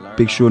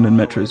Big Sean and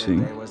Metro's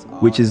thing,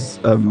 which is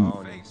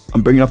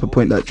I'm bringing up a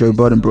point that Joe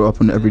Budden brought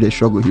up on Everyday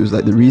Struggle. He was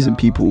like, the reason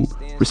people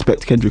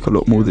respect Kendrick a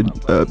lot more than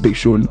Big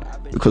Sean,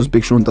 because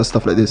Big Sean does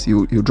stuff like this.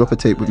 He'll drop a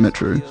tape with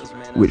Metro,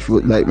 which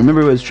would, like, remember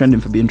it was trending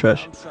for being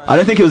trash. I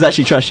don't think it was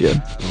actually trash, yeah,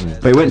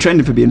 but it went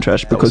trending for being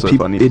trash because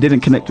it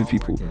didn't connect with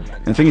people.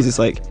 And the thing is, it's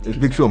like, it's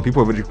Big Sean.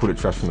 People already call it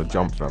trash from the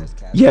jump, fam.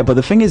 Yeah, but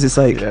the thing is, it's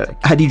like,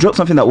 had he dropped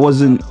something that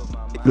wasn't,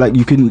 like,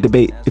 you couldn't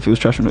debate if it was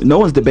trash or not. No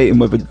one's debating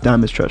whether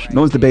Damn is trash.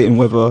 No one's debating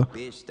whether,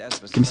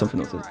 give me something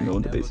else. No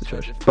one debates it's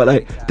trash. But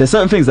like, there's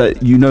certain things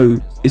that you know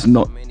is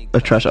not a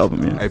trash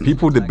album. Yeah. Hey,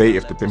 people debate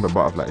if The Pimp a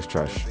Butterfly is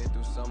trash.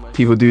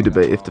 People do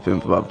debate if The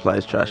Pimp a Butterfly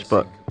is trash,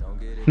 but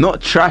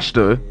not trash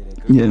though.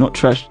 Yeah, not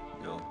trash.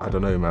 I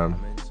don't know, man.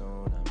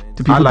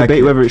 Do people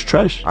debate whether it's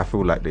trash? I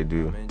feel like they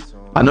do.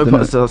 I know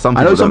some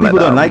people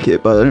don't like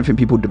it, but I don't think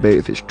people debate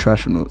if it's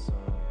trash or not.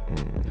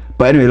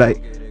 But anyway,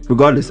 like,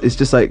 regardless, it's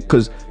just like,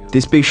 because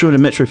this Big Sean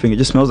and Metro thing, it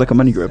just smells like a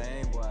money grab.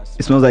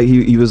 It smells like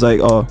he was like,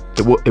 oh,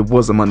 it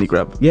was a money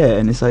grab. Yeah,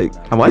 and it's like,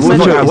 and why is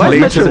Metro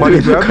doing a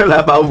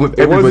collab album with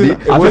everybody?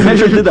 I think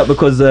Metro did that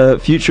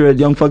because Future and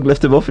Young Thug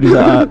left him off, and he's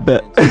like, I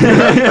bet.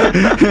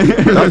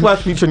 That's why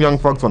Future and Young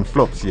Thug's on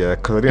flops, yeah,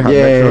 because they didn't have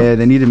Metro. Yeah,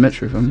 they needed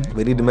Metro, fam.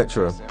 They needed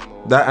Metro.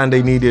 That, and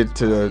they needed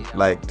to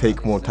like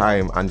take more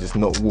time and just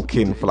not walk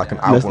in for like an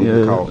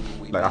album out.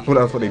 Like, I feel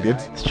that's what they did.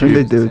 It's true,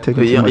 they did.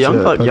 Young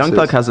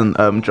Thug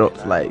hasn't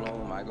dropped like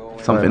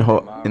something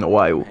hot in a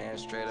while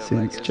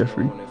since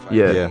Jeffrey.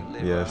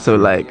 Yeah. So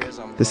like,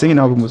 the singing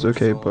album was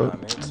okay,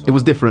 but it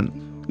was different.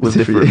 It was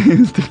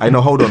different. I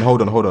know. Hold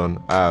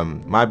on.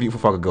 My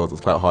Beautiful Fucker Girls was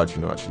quite hard, you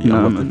know. Actually,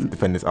 I want to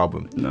defend this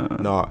album.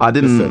 No, I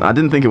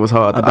didn't think it was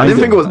hard. I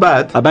didn't think it was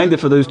bad. I banged it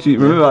for those two.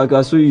 Remember, like,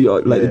 I saw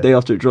you like the day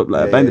after it dropped.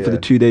 Like, I banged it for the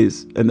 2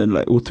 days, and then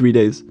like all 3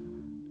 days,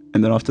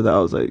 and then after that, I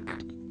was like,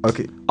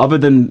 okay. Other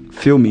than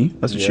Feel Me,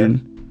 that's a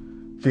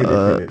tune.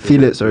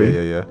 Feel It.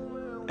 Sorry. Yeah.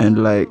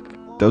 And like,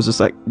 there was just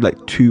like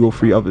 2 or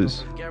 3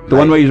 others. The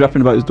one where he's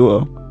rapping about his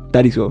daughter.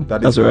 Daddy's Girl.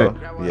 That's alright.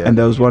 Yeah. And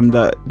there was one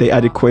that they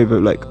added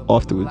Quavo like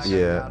afterwards.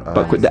 Yeah.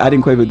 But the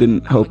adding Quavo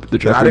didn't help the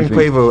track. Adding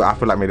Quavo, I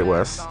feel like made it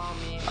worse.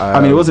 I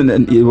mean, it wasn't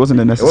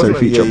a necessary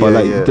feature, but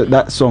like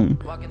that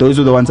song, those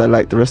were the ones I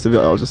liked. The rest of it,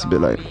 I was just a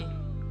bit like.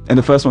 And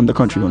the first one, the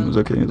country one, was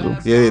okay as well.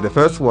 Yeah, the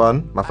first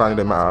one, My Family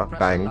Don't Matter,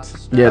 banged.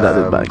 Yeah, that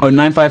did bang. Oh,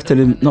 9-5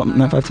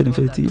 till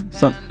Infinity.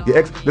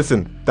 Yeah,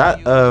 listen, that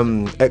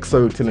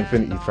EXO Till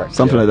Infinity track.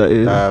 Something like that.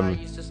 Yeah.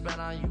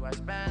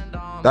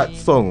 That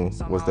song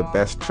was the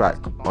best track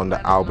on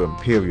the album,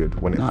 period,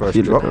 when it first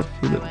dropped.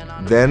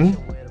 Then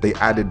they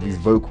added these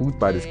vocals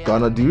by this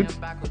Gunna dude.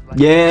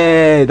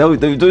 Yeah, those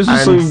were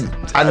so...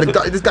 And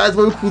this guy's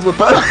vocals were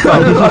perfect. I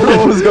don't know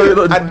what was going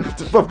on. And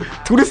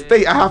to this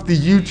day, I have to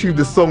YouTube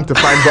the song to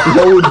find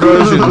the old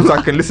version so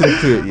I can listen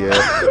to it,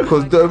 yeah.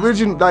 Because the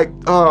original,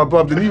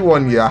 the new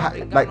one,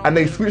 and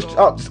they switched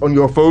up just on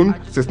your phone,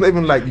 so it's not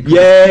even like...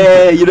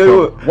 you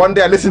know what? One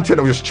day I listened to it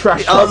and it was just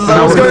trash.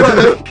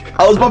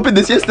 I was bumping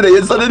this yesterday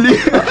and suddenly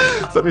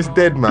it's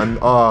dead, man.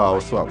 I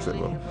was so upset,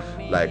 bro.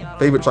 Like,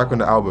 favorite track on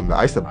the album,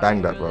 I used to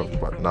bang that, bro,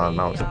 but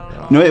now it's...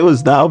 No, it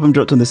was, that album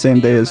dropped on the same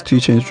day as 2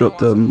 Chainz dropped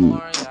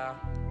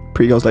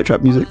Pretty Girls Like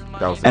Trap Music,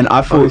 and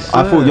I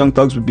thought Young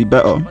Thugs would be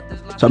better.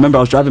 So I remember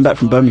I was driving back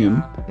from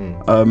Birmingham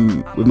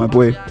with my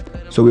boy,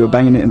 so we were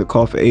banging it in the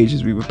car for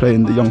ages. We were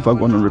playing the Young Thug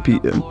one on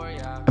repeat, and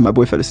my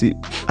boy fell asleep.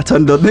 I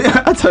turned on the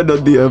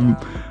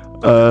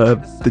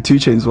 2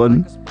 Chainz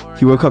one.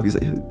 He woke up, he's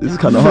like, this is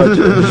kind of hard.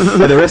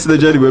 And the rest of the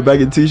journey we're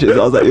banging 2 Chainz.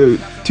 I was like, yo,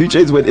 2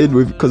 Chainz went in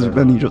with, because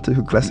man, he dropped a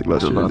Hood Classic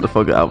last year. The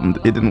Fugger album,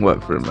 it didn't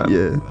work for him, man.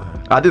 Yeah.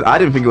 I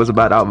didn't think it was a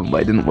bad album,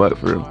 but it didn't work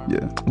for him.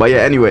 Yeah. But yeah,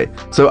 anyway,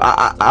 so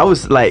I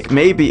was like,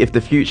 maybe if the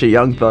future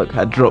Young Thug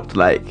had dropped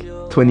like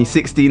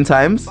 2016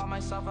 times,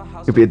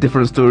 it'd be a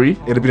different story.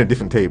 It'd have been a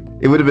different tape.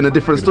 It would have been a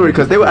different story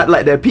because they were at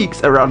like their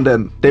peaks around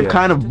then. They've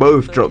kind of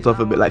both dropped off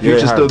a bit. Like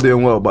Future's still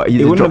doing well, but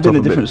it wouldn't have been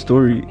a different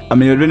story. I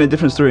mean, it would have been a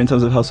different story in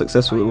terms of how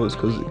successful it was,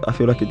 because I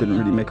feel like it didn't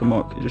really make a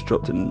mark. It just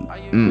dropped and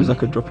it was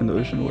like a drop in the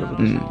ocean or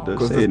whatever.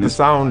 Because the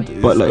sound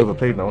is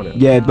overplayed now, isn't it?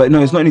 Yeah, but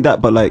no, it's not only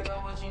that, but like,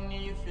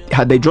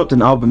 had they dropped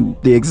an album,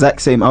 the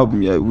exact same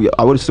album,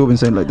 I would have still been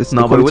saying like this.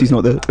 No, the quality's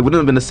not there. It wouldn't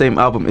have been the same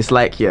album. It's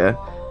like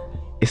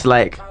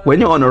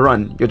when you're on a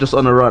run, you're just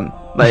on a run.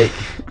 Like,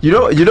 you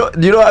know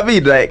what I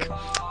mean? Like,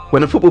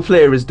 when a football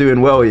player is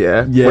doing well,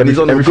 when he's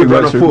on a good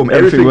run of form,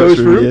 everything goes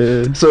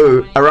through. Yeah.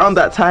 So around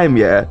that time,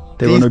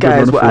 these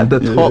guys were at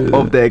the top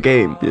of their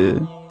game.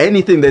 Yeah.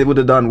 Anything they would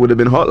have done would have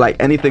been hot. Like,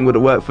 anything would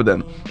have worked for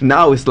them.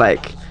 Now it's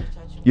like,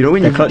 You know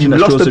when They're you've clutching at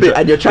lost straws a to bit dra-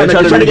 and you're trying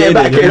they're to get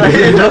back in. Like,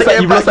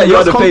 You've lost that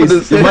yard of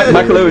pace.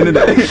 Michael Owen,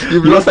 innit?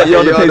 You've lost that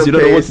yard of pace. You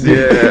don't know what to do.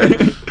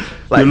 Yeah.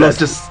 Like You're that's lost.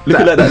 just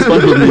Looking like that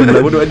SpongeBob meme.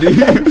 Like, what do I do?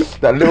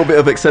 that little bit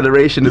of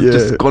acceleration has Yeah.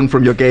 just gone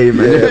from your game.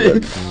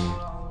 And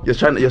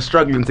Yeah, you're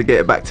struggling to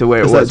get it back to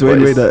where It's it like was. Dwayne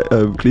but Wade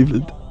it's- at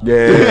Cleveland.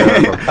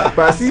 yeah. But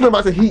I see him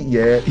about to Heat.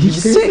 Yeah,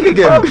 He's came sick.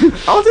 again. I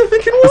was there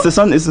thinking, what?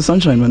 It's the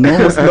sunshine, man. No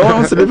one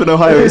wants to live in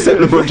Ohio except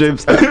LeBron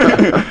James.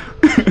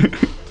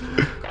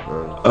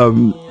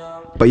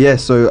 But yeah,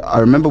 so I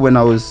remember when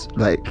I was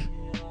like,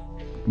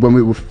 when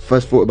we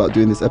first thought about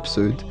doing this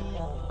episode,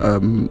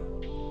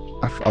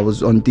 I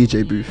was on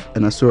DJ Booth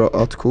and I saw an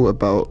article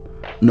about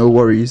No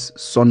Worries,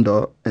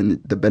 Sonder, and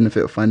the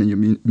benefit of finding your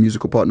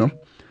musical partner.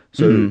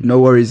 So No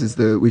Worries is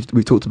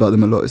we've talked about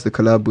them a lot. It's the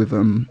collab with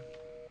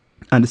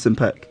Anderson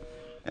 .Paak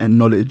and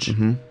Knowledge,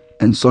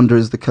 and Sonder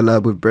is the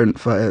collab with Brent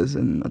Fires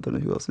and I don't know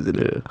who else is in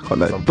it. I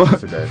can't lie. Some But,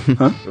 producer guy.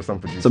 huh? There's some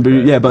producer Some, guy.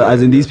 yeah, but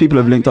as in these people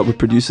have linked up with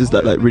producers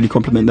that like really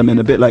complement them, and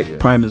a bit like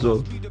Prime as well,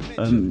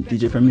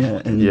 DJ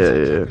Premier and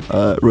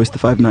Royce the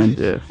 5'9",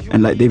 Yeah.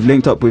 and like they've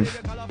linked up with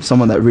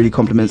someone that really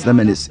complements them,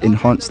 and it's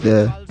enhanced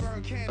their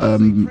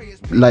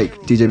like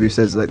DJ Booth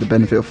says, like the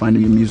benefit of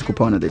finding a musical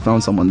partner. They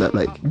found someone that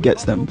like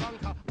gets them,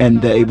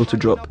 and they're able to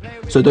drop.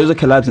 So those are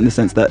collabs in the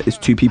sense that it's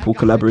two people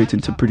collaborating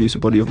to produce a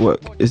body of work.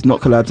 It's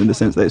not collabs in the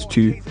sense that it's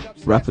two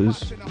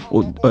rappers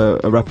or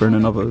a rapper and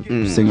another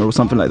singer or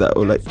something like that,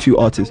 or like two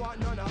artists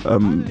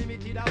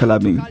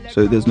collabing.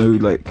 So there's no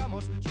like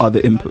other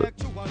input.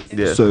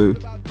 Yeah. So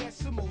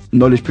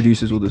Knowledge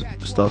produces all the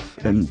stuff,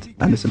 and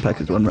Anderson .Paak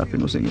is the one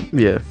rapping or singing.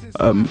 Yeah.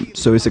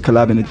 So it's a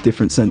collab in a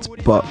different sense,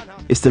 but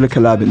it's still a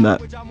collab in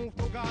that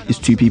it's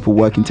two people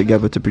working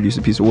together to produce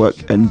a piece of work.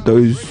 And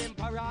those,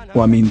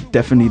 well, I mean,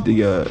 definitely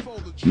the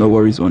No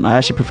Worries one. I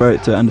actually prefer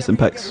it to Anderson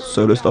 .Paak's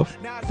solo stuff.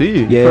 Do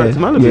you? Yeah, Prefer it to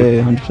Malibu?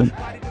 yeah, 100%.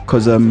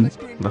 Because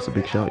That's a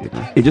big shout, you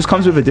know. it just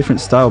comes with a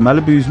different style.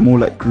 Malibu's more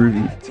like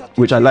groovy,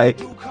 which I like.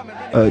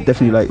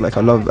 Definitely like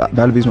I love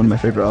Malibu's one of my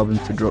favorite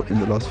albums to drop in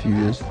the last few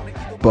years.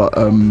 But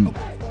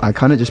I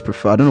kind of just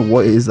prefer, I don't know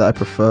what it is that I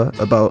prefer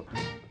about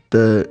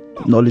the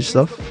Knowledge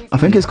stuff. I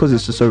think it's because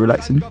it's just so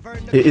relaxing.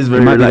 It is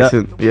very might be that.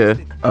 relaxing. Yeah.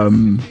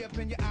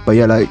 But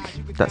yeah, like,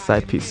 That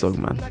side piece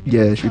song, man.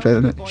 yeah, should we play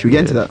that? Should we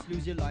get into that?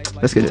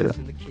 Let's get into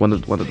that. One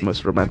of the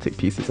most romantic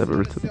pieces ever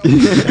written.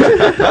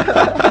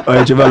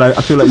 Alright, Jamal, I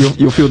feel like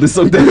you'll feel this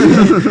song then.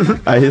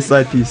 Alright, his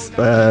side piece,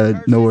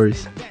 No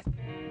Worries.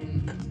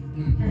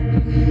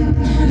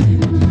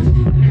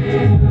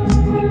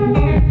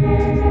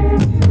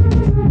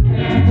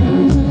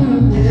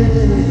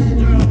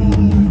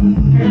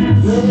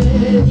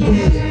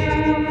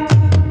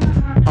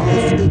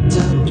 Off the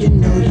top, you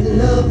know your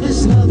love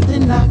is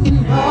nothing I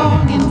can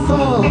bargain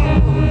for.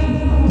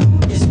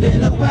 It's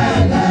been a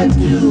while, I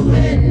do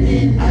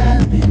admit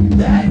I've been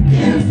back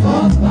and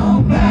forth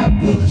on my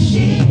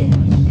bullshit.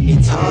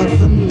 It's hard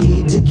for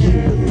me to keep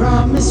a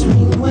promise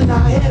ring when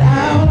I head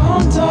out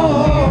on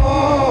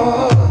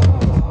tour.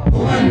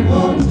 One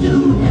won't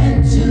do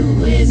and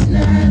two is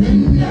not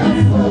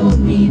enough for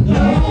me,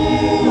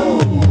 no.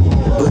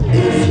 But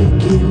if you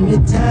give me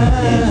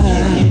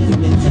time,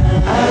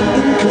 I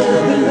can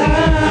curve a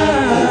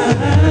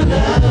line.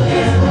 Love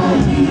for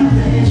me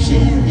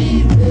patiently,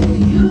 baby,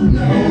 you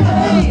know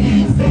I'll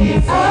be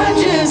faithful. I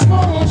just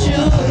want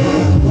you.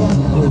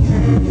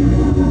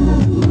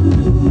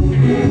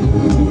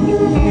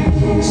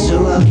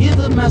 So I'll give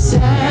up my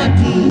side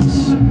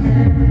piece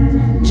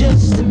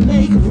just to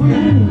make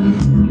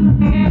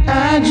room.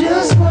 I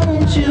just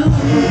want you.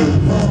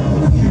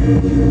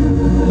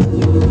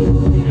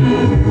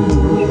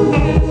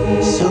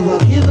 So I'll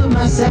give up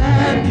my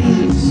side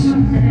piece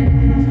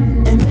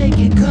and make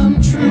it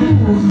come true.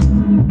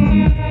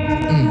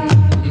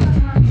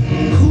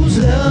 Whose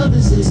love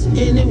is this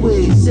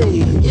anyway? Say,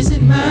 is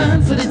it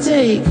mine for the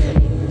take?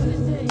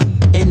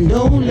 And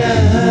don't lie,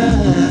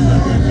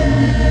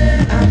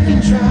 I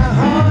can try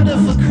harder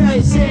for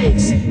Christ's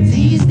sakes.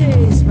 These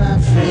days my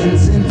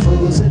friends and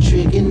foes are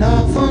tricking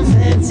off on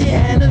fancy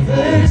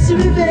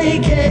anniversary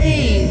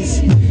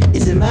vacays.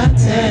 Is it my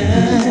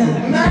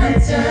time? My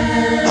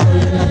time. Or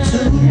am I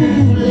too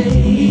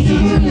late?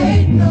 Too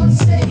late, no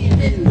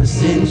saving. But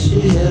since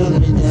you held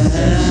me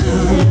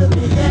down,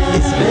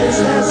 it's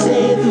best I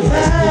say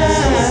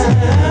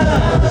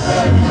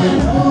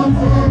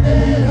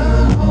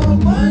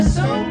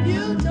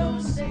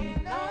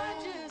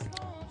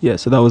Yeah,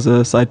 so that was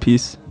a side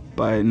piece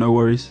by No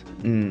Worries.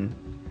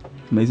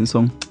 Amazing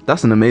song.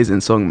 That's an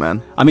amazing song,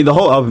 man. I mean, the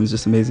whole album is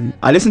just amazing.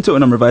 I listen to it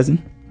when I'm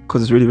revising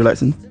because it's really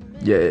relaxing.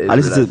 Yeah, it is I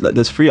listen to relaxing. like,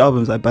 there's 3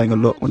 albums I bang a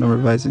lot when I'm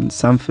revising: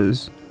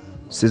 Sanford's,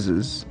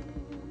 Scissors,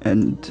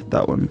 and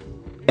that one,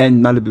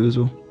 and Malibu as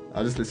well.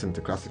 I just listen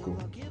to classical.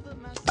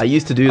 I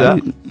used to do that.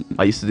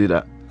 I used to do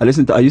that. I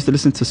used to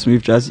listen to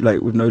smooth jazz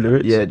like with no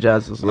lyrics. Yeah,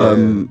 jazz as well.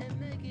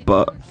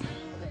 But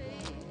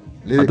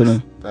Lyrics, I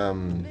don't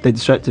know. they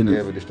distracting Yeah,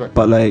 it. we're distracted.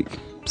 But like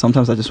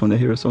sometimes I just want to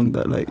hear a song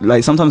that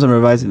like sometimes I'm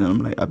revising and I'm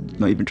like, I'm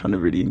not even trying to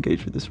really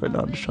engage with this right now.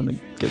 I'm just trying to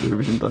get the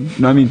revision done. You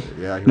know what I mean?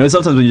 Yeah, You know,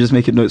 sometimes when you just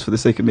making notes for the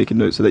sake of making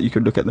notes so that you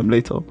can look at them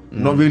later.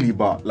 Not really,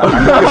 but like,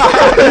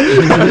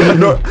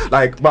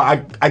 but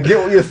I get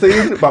what you're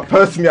saying, but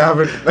personally I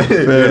haven't.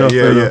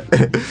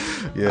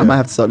 Yeah. I might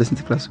have to start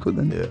listening to classical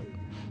then. Yeah.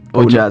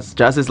 Or jazz.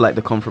 Jazz is like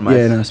the compromise.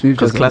 Yeah, no, smooth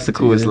jazz. Because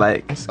classical is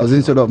like I was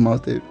into a lot of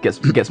Miles Davis.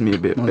 gets me a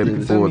bit Miles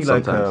Davis. Send bored me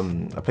like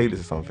sometimes. a playlist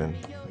or something.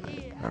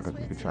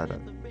 We could try that.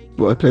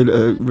 Well, I played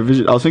a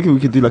revision. I was thinking we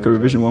could do like a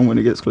revision one when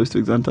it gets close to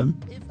exam time.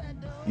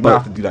 You might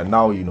have to do that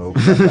now, you know.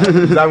 'Cause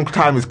exam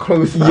time is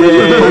close. Yeah,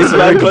 it's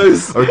very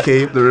close.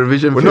 Okay. The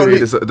revision We're not,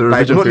 period is the revision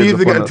like, not period is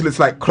leaving it upon until us. it's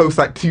like close,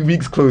 like 2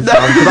 weeks close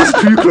down. Because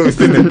that's too close,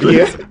 isn't it?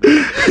 Yeah.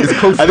 It's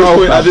close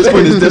now. At this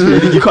point, it's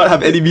desperate. You can't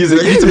have any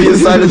music. You need to be in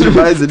silence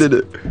revising,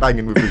 innit?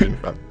 Banging revision,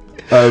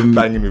 fam.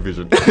 Banging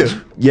revision.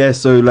 Yeah,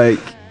 so like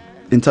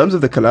in terms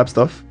of the collab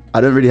stuff, I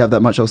don't really have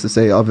that much else to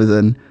say other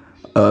than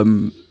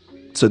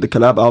so the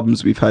collab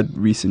albums we've had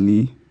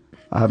recently,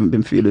 I haven't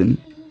been feeling.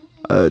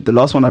 The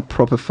last one I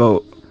proper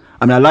felt,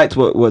 I mean, I liked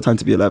what Time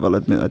to Be Alive. I'll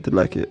admit I did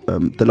like it.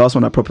 The last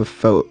one I proper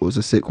felt was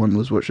a sick one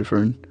was Watch Your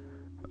Throne.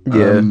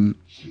 Yeah.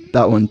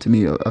 That one to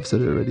me, I've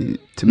said it already.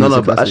 To me, No, it's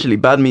a but classic. actually,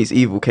 Bad Meets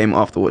Evil came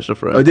after Watch the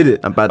Throne. Oh, did it?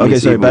 And Bad okay,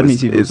 Meets sorry, Evil Bad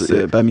Meets Evil. is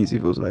Yeah, Bad Meets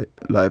Evil's like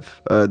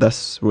live.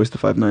 That's Royce the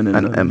 5'9"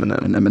 And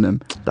Eminem. And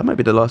Eminem. That might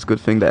be the last good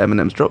thing that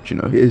Eminem's dropped, you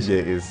know. It is. Yeah,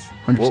 it is.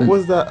 100%. What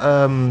was that?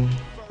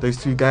 Those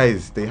two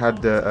guys. They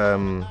had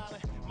the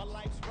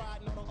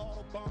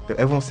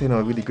everyone's saying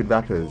are really good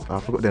rappers. I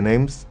forgot their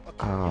names.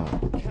 I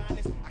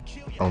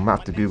might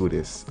have to Google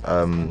this.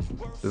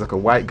 There's like a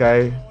white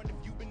guy,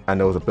 and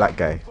there was a black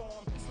guy.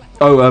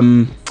 Oh, I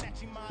know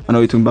what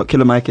you're talking about.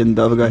 Killer Mike and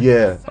the other guy.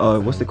 Yeah.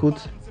 What's it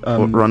called?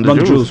 Run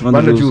the Jewels. Run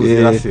the Jewels.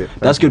 Yeah, that's it.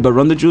 That's good, but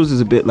Run the Jewels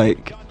is a bit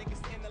like,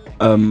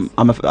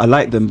 I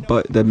like them,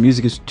 but their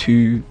music is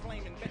too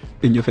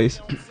in your face.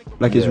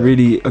 Like it's Yeah.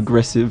 really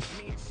aggressive,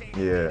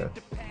 Yeah.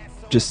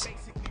 just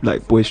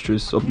like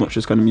boisterous,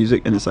 obnoxious kind of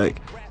music, and it's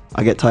like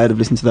I get tired of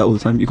listening to that all the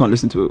time. You can't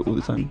listen to it all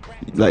the time.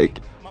 Like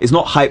it's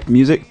not hype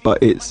music, but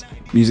it's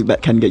music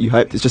that can get you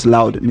hyped. It's just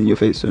loud and in your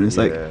face, and it's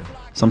like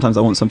sometimes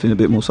I want something a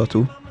bit more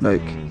subtle,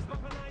 like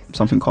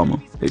something calmer,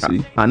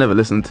 basically. I never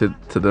listened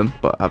to them,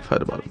 but I've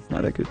heard about them.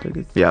 Nah, they're good. They're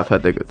good. Yeah, I've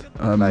heard they're good.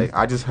 Like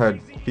I just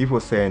heard people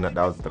saying that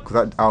was because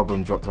that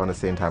album dropped around the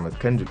same time as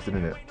Kendrick's,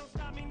 didn't it?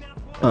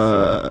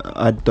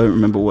 I don't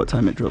remember what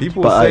time it dropped.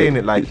 People but were saying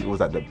it like it was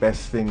like the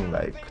best thing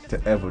like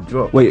to ever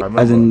drop. Wait, I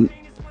as in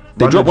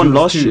they Run dropped the one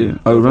Jewels last 2. year.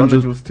 Oh, Run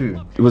the Jewels.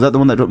 Jewels 2. Was that the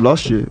one that dropped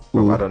last year? I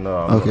Or- don't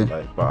know.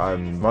 Okay. But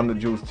Run the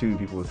Jewels 2,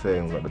 people were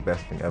saying was like the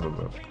best thing ever,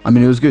 bro. I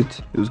mean, it was good.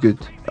 It was good.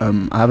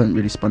 I haven't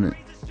really spun it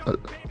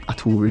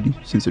at all really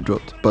since it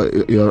dropped. But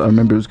I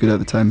remember it was good at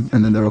the time.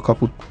 And then there are a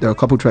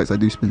couple tracks I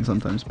do spin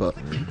sometimes. But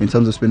in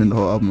terms of spinning the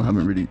whole album, I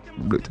haven't really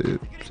looked at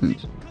it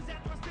since.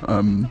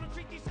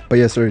 But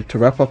yeah, sorry, to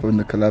wrap up on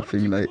the collab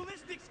thing, like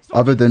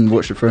other than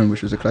Watch the Throne,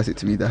 which was a classic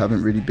to me, there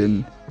haven't really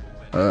been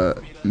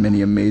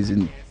many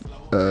amazing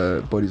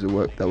bodies of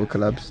work that were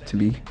collabs to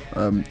me.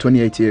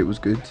 2088 was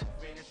good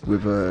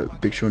with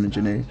Big Sean and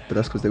Janae, but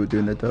that's because they were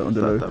doing their dirt on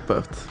the low. That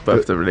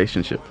birthed the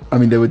relationship. I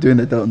mean, they were doing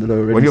their dirt on the low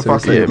already. When you're so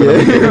it's fucking,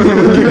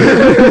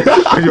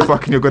 like, when you're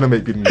fucking, you're gonna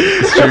make good music.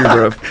 It's true,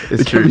 bro.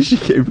 It's true. chemistry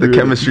came The through.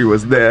 chemistry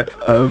was there.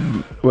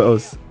 What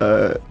else?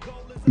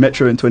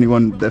 Metro and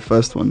 21, their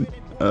first one,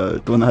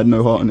 the one that had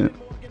no heart on it.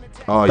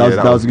 Oh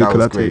That was a good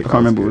collab. great. I can't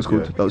remember what it was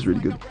called. That was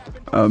really good.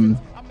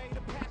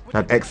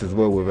 Had X as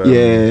well with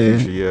Yeah.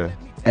 Future, yeah.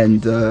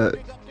 And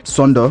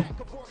Sonda,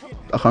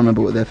 I can't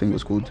remember what their thing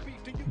was called,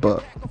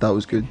 but that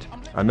was good.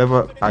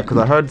 Because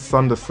I heard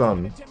Sunder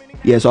Sun.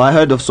 Yeah, so I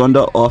heard of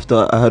Sonda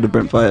after I heard of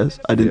Brent Fires.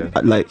 I didn't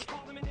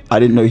I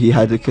didn't know he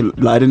had I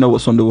didn't know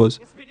what Sonda was.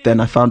 Then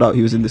I found out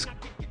he was in this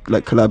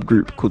like collab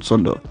group called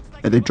Sonda,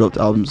 and they dropped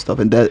albums and stuff.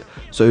 And that,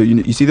 so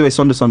you see the way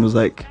Sonda Sun was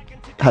like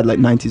had like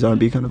 90s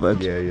R&B kind of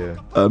vibes. Yeah.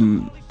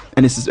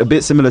 And it's a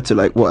bit similar to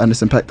like what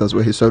Anderson .Paak does,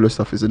 where his solo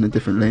stuff is in a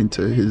different lane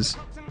to his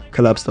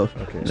collab stuff.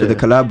 Okay. So the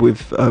collab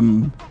with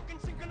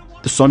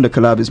the Sonda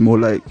collab is more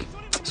like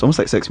it's almost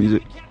like sex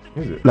music.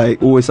 Is it?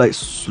 Like always like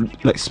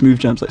smooth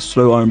jams, like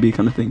slow R&B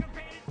kind of thing.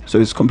 So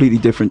it's completely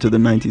different to the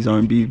 90s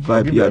R&B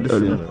vibe give he that had a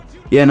listen, earlier. innit?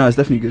 Yeah, no, it's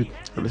definitely good.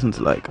 I listened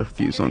to like a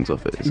few songs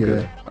of it. It's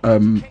good.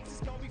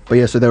 But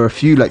yeah, so there are a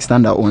few like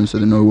standout ones, so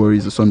the No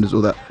Worries, the Sondas,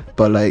 all that.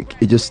 But like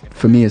it just,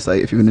 for me, it's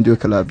like if you're gonna do a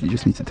collab, you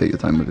just need to take your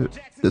time with it.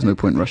 There's no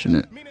point rushing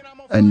it.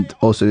 And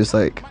also it's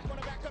like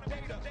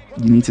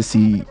you need to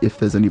see if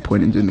there's any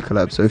point in doing the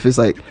collab. So if it's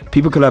like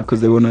people collab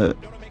because they wanna,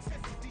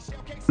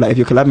 like if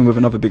you're collabing with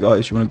another big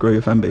artist, you wanna grow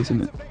your fan base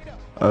in it.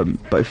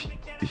 But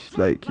if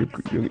like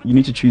you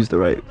need to choose the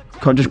right. You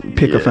can't just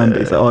pick a fan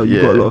base. Like, oh,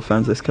 you've got a lot of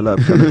fans, let's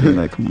collab. Kind of thing.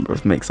 Like, come on, bro.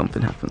 Let's make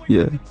something happen.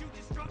 Yeah.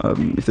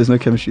 If there's no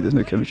chemistry, there's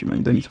no chemistry, man.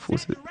 You don't need to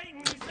force it.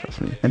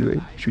 Trust me. Anyway,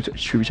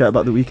 should we chat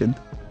about the weekend?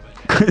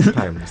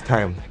 It's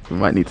time. We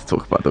might need to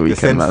talk about the The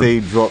weekend, man. Sensei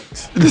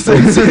dropped. The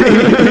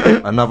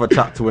Sensei. Another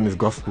chapter in his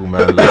gospel,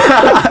 man. Like,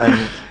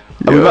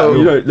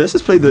 and Let's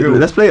just play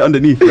let's play it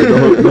underneath like,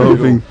 the whole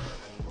thing.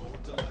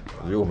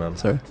 real, man.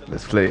 Sorry.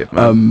 Let's play it,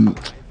 man.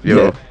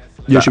 Yeah.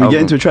 that Should we get album.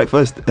 into a track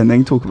first and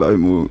then talk about it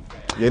more?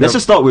 Yeah, Let's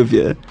just start with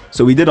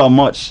So we did our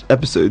March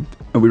episode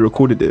and we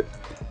recorded it,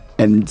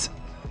 and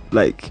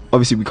like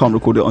obviously we can't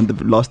record it on the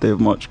last day of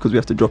March because we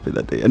have to drop it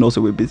that day, and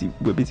also we're busy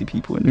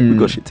people and we've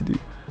got shit to do.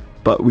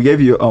 But we gave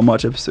you our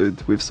March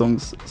episode with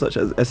songs such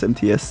as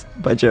SMTS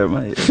by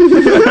Jeremiah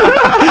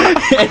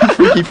and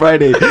Freaky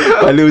Friday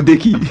by Lil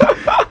Dicky.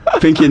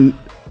 Thinking,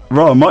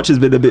 raw, March has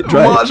been a bit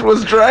dry. March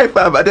was dry,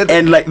 fam.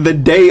 And like the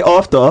day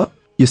after,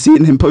 you're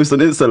seeing him post on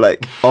Insta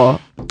like,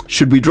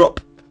 should we drop?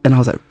 And I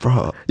was like,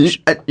 bro.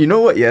 You know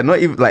what? Yeah, not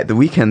even like the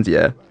weekends.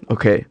 Yeah,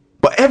 okay.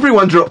 But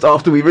everyone dropped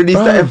after we released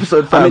that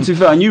episode, fam. I mean, to be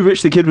fair, I knew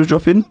Rich the Kid was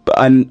dropping, but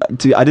I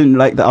didn't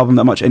like the album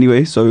that much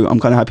anyway, so I'm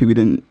kind of happy we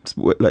didn't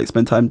like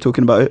spend time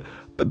talking about it.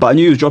 But I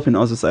knew he was dropping. I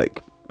was just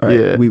like, all right,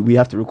 Yeah. we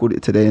have to record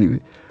it today anyway.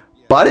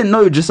 But I didn't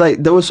know, just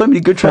like there were so many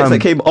good tracks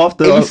that came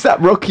after. ASAP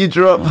Rocky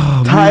dropped,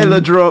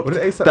 Tyler dropped, What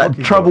did A$AP that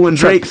Rocky Trouble drop? and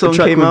Drake song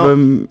track came with,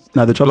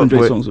 out. the Trouble and Drake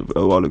Block Boy. songs was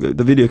a while ago.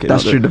 The video came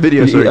That's out. true, the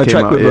video, sorry, a came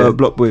track out, with yeah.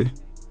 Block Boy.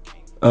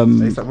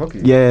 A$AP Rocky?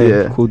 Yeah,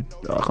 Yeah. called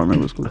I can't remember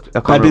what it's called. I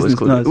can't remember what it's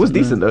called. No, it was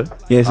decent though.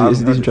 Yeah, it's a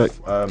decent track.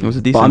 It was a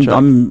But decent track.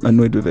 I'm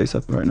annoyed with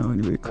ASAP right now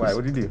anyway. 'Cause Why?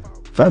 What did you do?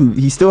 fam,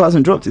 he still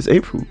hasn't dropped. It's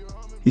April.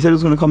 He said it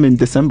was gonna come in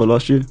December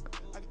last year.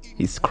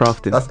 He's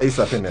crafting. That's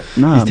ASAP, innit?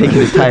 Nah, He's taking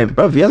his time.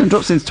 Bro, he hasn't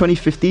dropped since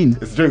 2015.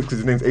 It's a joke because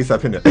his name's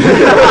ASAP, innit?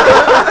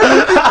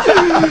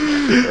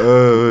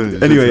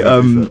 Anyway,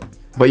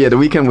 But yeah, the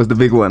weekend was the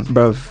big one.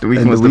 bro, The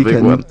weekend was the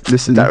big one.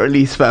 Listen, That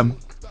release, fam.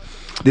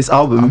 this I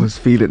album, was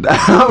feeling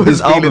that. I was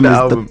this feeling album that is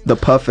album. the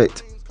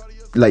perfect.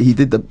 Like he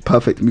did the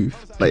perfect move.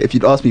 Like if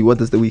you'd ask me what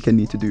does The Weeknd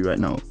need to do right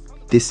now,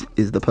 this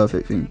is the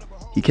perfect thing.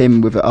 He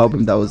came with an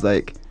album that was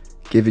like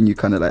giving you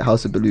kind of like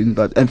House of Balloons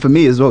vibes, and for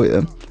me as well,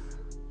 yeah.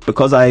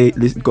 Because I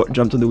got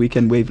jumped on The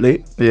Weeknd wave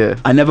late, Yeah.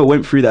 I never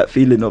went through that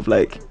feeling of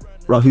like,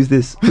 "Rah, who's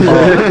this?"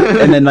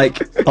 And then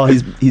like, "Oh,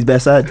 he's bare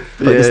sad."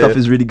 But this Yeah, stuff yeah.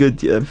 is really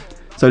good, yeah.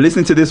 So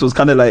listening to this was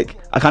kind of like,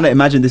 I kind of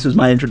imagined this was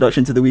my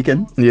introduction to The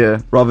Weeknd, Yeah.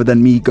 rather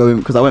than me going,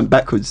 because I went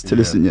backwards to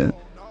listen, yeah.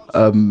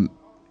 And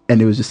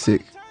it was just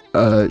sick.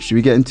 Should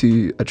we get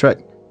into a track?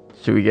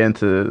 Should we get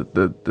into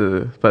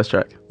the first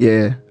track?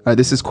 Yeah.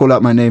 This is Call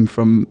Out My Name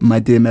from My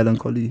Dear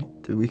Melancholy,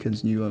 The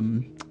Weeknd's new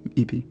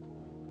EP.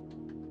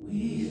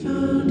 We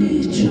found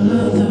each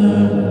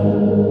other.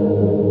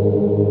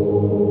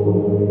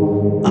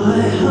 I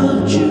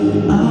helped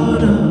you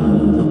out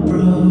of a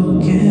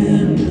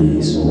broken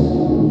place.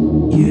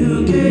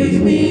 You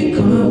gave me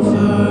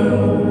comfort.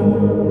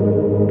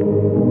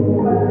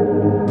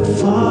 But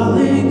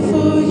falling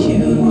for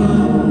you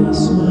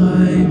was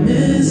my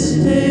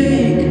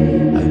mistake.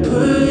 I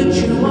put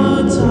you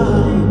on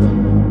top.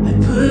 I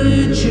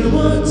put you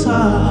on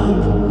top.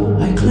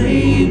 I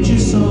claimed you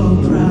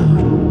so proud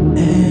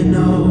and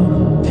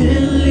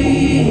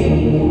openly.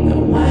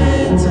 And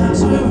when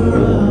times were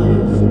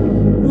rough,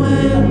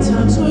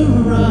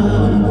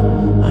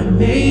 I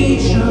made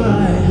sure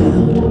I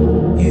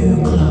held you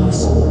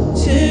close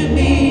to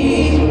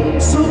me.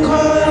 So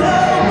call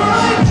out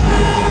my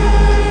name.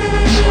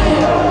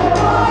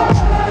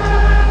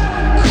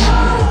 Call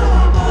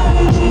out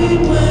my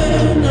name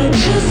when I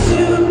kiss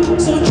you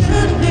so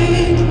gently.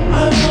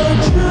 I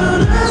want you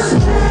to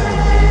stay.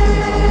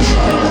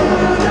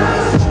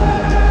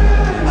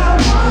 I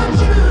want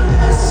you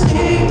to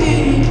stay.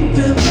 Even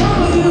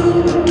though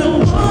you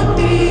don't want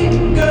me,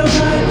 girl,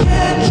 I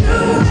get you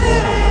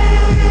in.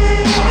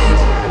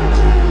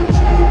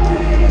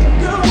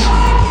 Girl, I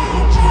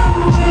get you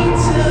in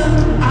till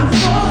I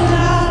fall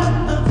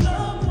out of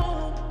love.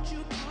 Won't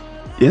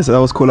you Yeah, so that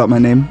was Call Out My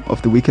Name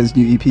off The Weeknd's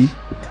new EP.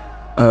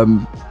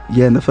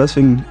 Yeah, and the first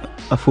thing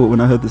I thought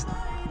when I heard this,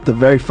 the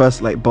very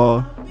first like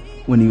bar,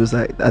 when he was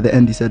like, at the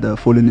end he said,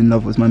 falling in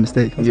love was my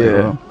mistake. I was like,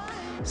 Yeah. wow.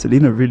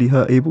 Selena really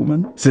hurt Abel,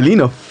 man.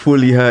 Selena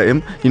fully hurt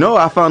him. You know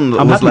what I found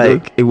I'm was happy though.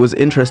 like, it was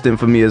interesting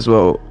for me as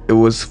well. It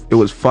was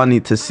funny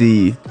to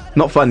see,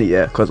 not funny,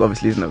 yeah, because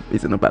obviously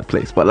he's in a bad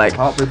place, but like,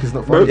 Heartbreak is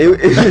not bro, funny.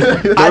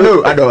 I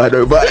know,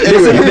 but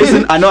anyway,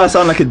 Listen, I know I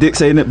sound like a dick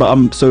saying it, but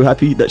I'm so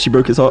happy that she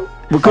broke his heart.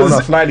 Oh, Because no,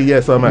 slightly,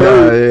 yeah, so man.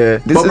 yeah.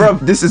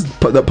 this is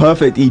the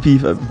perfect EP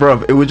for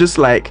Bruv, it was just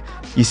like,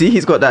 you see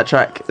he's got that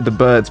track, The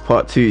Birds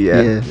Part 2,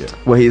 yeah? Yeah.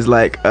 Where he's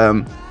like,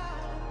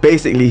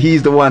 basically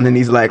he's the one and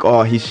he's like,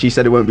 she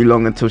said it won't be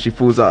long until she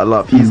falls out of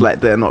love. He's like,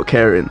 they're not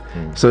caring.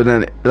 So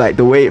then like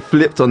the way it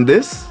flipped on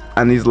this,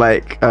 and he's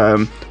like,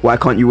 why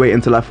can't you wait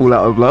until I fall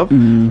out of love?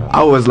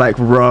 I was like,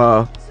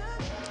 rah.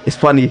 It's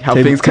funny how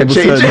Table- things can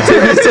table change.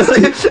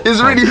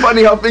 It's really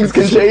funny how things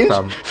can change.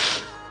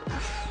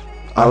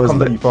 I was was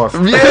like- fast.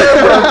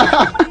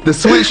 Yeah, bro. The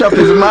switch up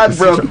is mad,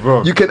 bro. switch up,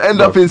 bro. You can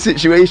end up in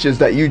situations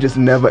that you just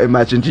never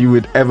imagined you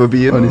would ever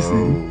be in.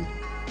 honestly.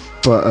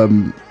 But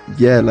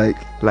yeah, like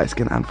Light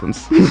skin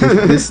anthems.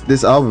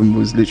 this album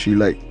was literally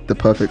like the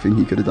perfect thing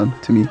he could have done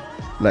to me.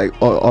 Like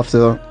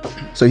after,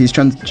 so he's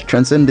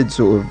transcended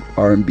sort of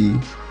R&B,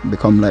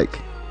 become like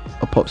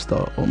a pop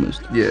star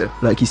almost. Yeah.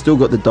 Like he's still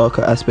got the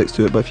darker aspects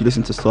to it, but if you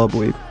listen to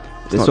Starboy,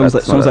 there's not songs that-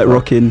 like it's not that bad.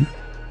 Rockin',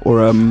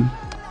 or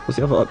what's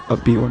the other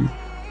upbeat one?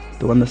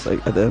 The one that's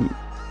like at the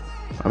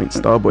I mean,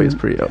 Starboy is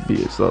pretty upbeat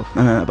itself.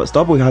 But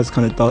Starboy has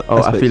kind of dark. Oh, I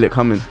aspects. Feel It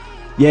Coming.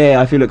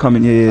 Yeah, I feel it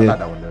coming. Yeah, I yeah. like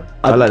that one though.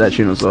 I like that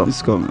tune as well.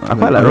 It's cool. I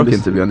quite like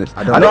Rockin', to be honest.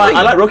 I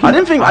like Rockin'.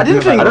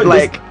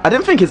 I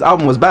didn't think his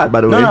album was bad,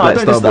 by the way. No, like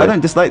I don't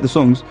dislike the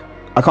songs.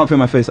 I can't feel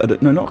my face. I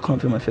can't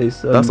feel my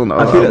face. That's on the I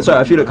other feel it. album. Sorry,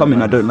 I feel it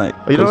coming. I don't like.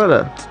 Oh, you don't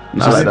like that?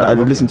 It's I just like that. I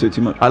listen to it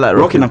too much. I like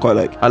Rockin'. I quite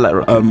like. I like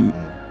Rockin'.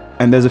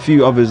 And there's a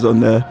few others on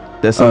there.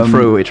 There's some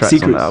throwaway tracks on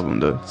Secrets. the album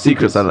though.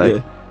 Secrets I like.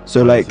 Yeah.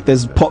 So like,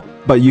 there's pop,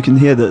 but you can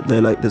hear that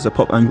there's a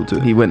pop angle to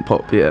it. He went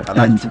pop, yeah. I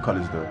like And- True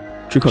Colours though.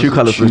 True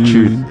Colours was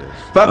true.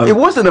 But it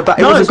wasn't a bad.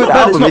 It was a good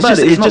album. It's just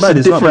a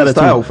different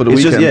style for the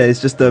it's weekend. It's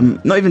just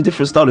not even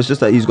different style. It's just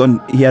that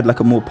he had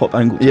like a more pop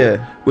angle. To Yeah.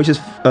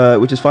 it,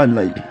 which is fine.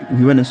 Like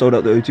we went and sold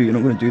out the O2. You're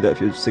not going to do that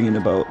if you're singing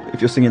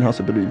House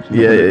of Balloons.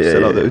 You're not gonna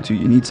sell out the O2.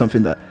 You need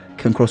something that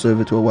can cross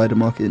over to a wider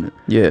market in it.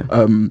 Yeah.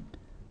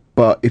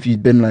 But if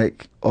you'd been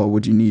like, oh,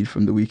 what do you need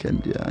from the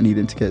weekend? Yeah, I need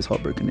him to get his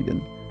heart broken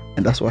again,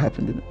 and that's what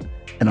happened in it.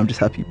 And I'm just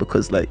happy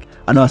because like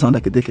I know I sound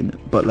like a dick in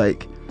it, but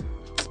like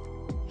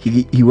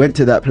he went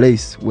to that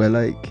place where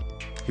like.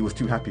 He was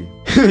too happy.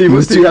 He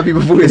was too happy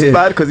before It's it.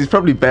 bad because he's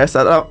probably best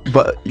at that.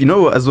 But you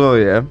know what, as well,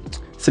 yeah.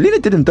 Selena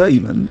did him dirty,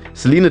 man.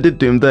 Selena did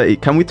do him dirty.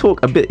 Can we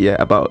talk a bit, yeah,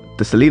 about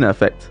the Selena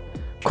effect?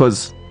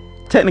 Because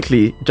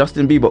technically,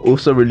 Justin Bieber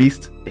also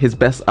released his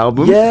best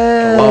album.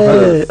 Yeah.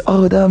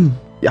 Oh damn.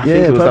 Yeah, I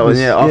think it was that one.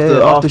 Yeah,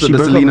 after she the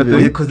broke up Selena with him.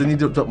 thing. Because they need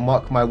to drop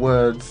Mark My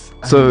Words.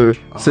 So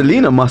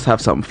Selena must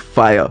have some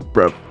fire,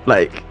 bro.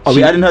 Like, Are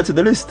we adding her to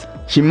the list?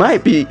 she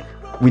might be.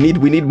 We need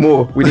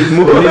more. We need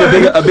more. We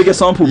need a bigger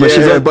sample, but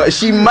yeah, she's but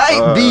she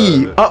might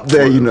be up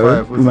there, you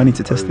know. We might need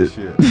to test it.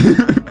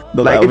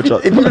 Not Like,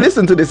 like if you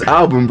listen to this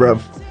album,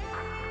 bruv,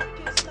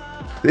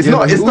 it's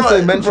not. It's also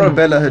not mentioned bruv.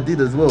 Bella Hadid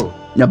as well.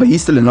 Yeah, but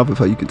he's still in love with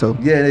her. You can tell.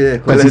 Yeah.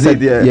 Because he said,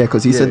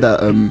 because he Yeah. said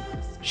that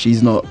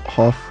she's not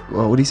half.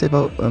 Well, what did he say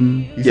about He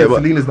Yeah, said but-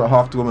 Selena's not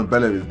half the woman.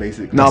 Bella is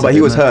basically. No, That's but a he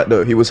bit was mad. hurt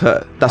though. He was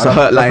hurt. That's a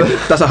hurt line.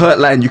 That's a hurt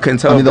line. You can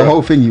tell. I mean, the bro.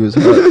 whole thing he was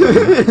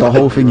hurt. The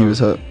whole thing he was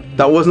hurt.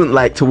 That wasn't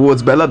like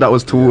towards Bella. That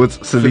was towards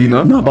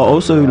Selena. No, but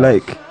also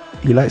like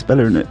he likes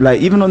Bella in it.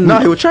 Like even on No,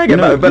 he would try and get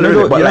back with Bella,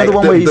 innit? But like the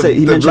one where he said he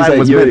the mentions line like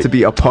was you're- meant to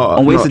be apart.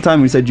 on Wasted not-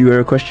 Time, we said you were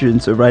equestrian,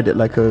 so ride it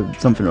like a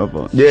something or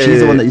other. Yeah, She's yeah,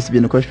 the one yeah. that used to be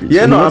an equestrian. Yeah,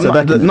 So he no, wants I'm her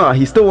back not, in it. no,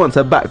 he still wants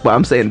her back, but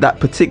I'm saying that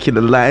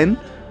particular line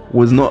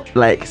was not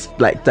like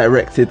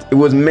directed. It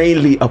was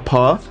mainly a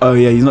par. Oh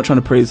yeah, he's not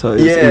trying to praise her.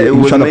 Yeah, it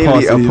was trying to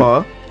mainly pass a it.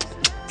 par.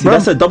 See,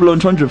 that's a double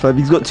entendre, fam.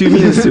 He's got 2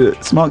 meanings to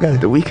it. Smart guy.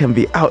 The Weeknd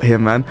be out here,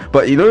 man.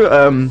 But you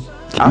know,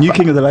 New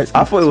king of the lights.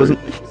 I thought it was.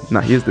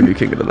 Nah, he is the new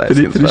king of the lights.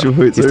 Finish your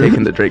point, He's sorry.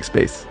 taking the Drake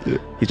space. Yeah.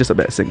 He's just a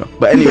better singer.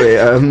 But anyway,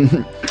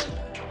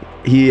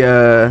 he.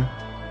 I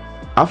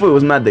thought it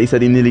was mad that he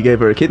said he nearly gave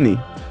her a kidney.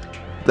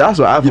 That's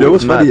what I thought. You know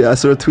what's was mad. funny? I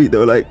saw a tweet. They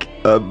were like,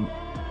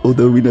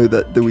 although we know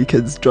that the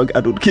Weeknd's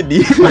drug-addled kidney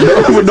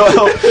would not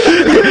help.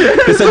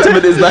 The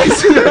sentiment is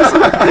nice.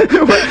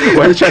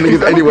 Why are you trying to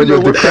give anyone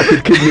your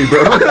decrepit kidney,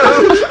 bro?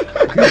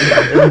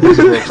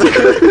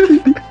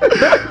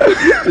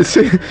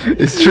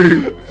 It's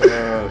true.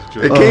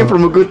 It came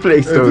from a good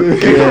place, though.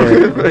 It came from a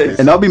good place.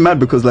 And I'll be mad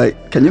because,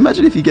 like, can you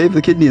imagine if he gave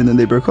the kidney and then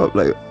they broke up?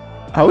 Like,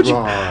 how would you?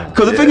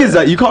 Because the thing is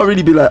that you can't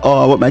really be like,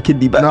 oh, I want my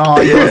kidney back. No,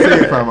 you can't say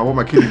it, fam. I want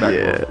my kidney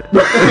back.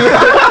 Bro.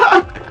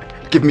 Yeah.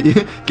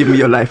 give me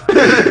your life.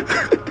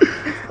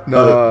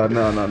 No.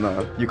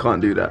 You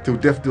can't do that. Till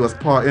death do us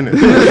part,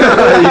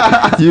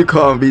 innit? You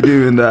can't be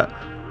doing that.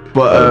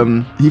 But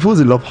He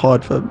falls in love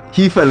hard, fam.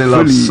 he fell in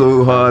love Fully.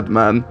 so hard,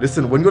 man.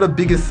 Listen, when you're the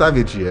biggest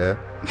savage, yeah,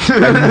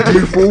 and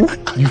you do fall,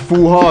 you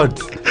fall hard.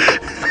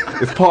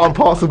 It's part and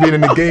parcel being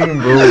in the game,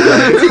 bro.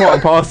 Like, it's part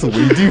and parcel.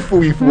 When you do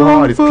fall, you fall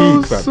hard. It's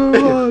peak, fam.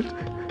 So hard.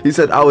 He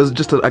said I was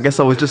just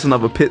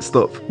another pit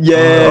stop. Yeah,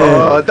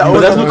 that but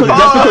was that's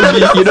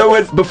because you know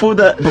when before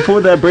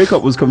their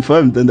breakup was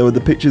confirmed, then there were the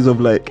pictures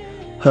of like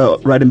her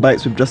riding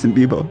bikes with Justin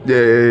Bieber.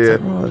 Yeah.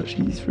 Like, oh,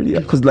 she's really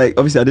because like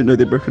obviously I didn't know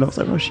they'd broken up. I was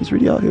like, oh, she's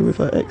really out here with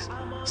her ex,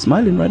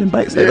 smiling, riding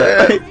bikes like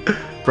that. Like,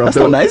 Bro, that's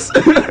not nice.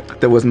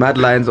 There was mad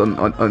lines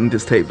on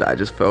this tape that I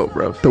just felt,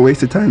 bro. The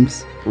wasted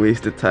times,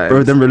 Wasted time.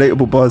 bro. Them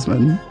relatable bars,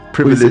 man.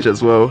 Privilege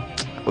as well.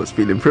 I was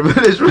feeling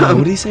privileged, What man.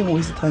 did he say? What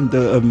wasted time?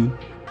 The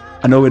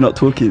I know we're not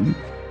talking,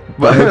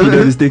 but I hope you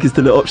know this dick is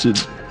still an option.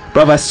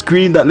 Bruv, I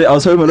screamed that lyric. I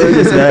was home alone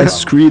yesterday. I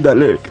screamed that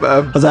lyric. I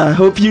was like, I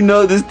hope you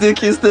know this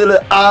dick is still a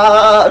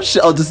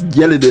shit. I was just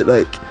yelling it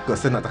like. Gotta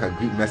send out like a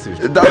group message.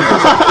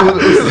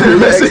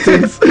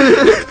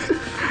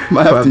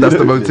 Might have to, That's you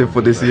the know? motive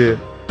for this year.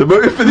 The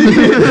motive for the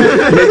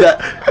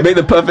year. make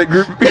the perfect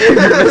group.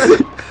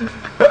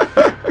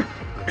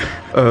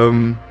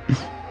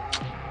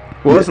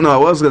 What I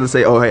was gonna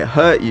say, oh hey,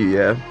 Hurt You,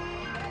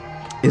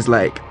 yeah, is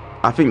like,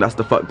 I think that's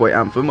the fuckboy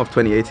anthem of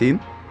 2018.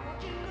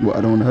 What?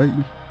 I don't want to hurt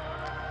you.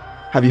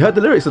 Have you heard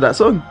the lyrics of that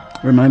song?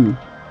 Remind me.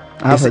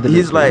 I have heard the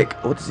He's lyrics,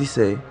 like, what does he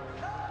say?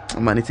 I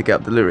might need to get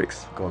up the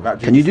lyrics.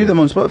 can you do them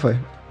on Spotify?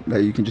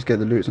 Like you can just get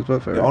the lyrics on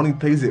Spotify. It right? only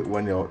plays it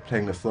when you're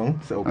playing the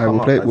song. So it'll Alright, come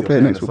we'll play up it. as We'll you're play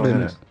it playing next. the We'll play it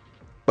song, next.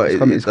 But It's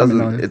coming it doesn't.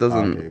 now, yeah. It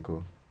doesn't. Okay,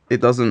 cool. it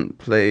doesn't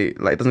play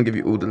like it doesn't give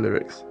you all the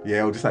lyrics. Yeah,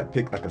 it'll just like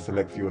pick like a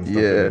select few and stuff.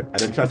 Yeah. innit? And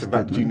then try to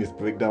back Genius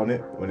break down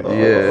it when it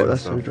Yeah, and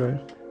That's stuff. so dry.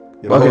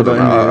 Yeah, But but hold hold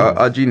on, on.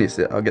 I'll Genius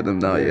it. I'll get them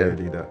now. Yeah.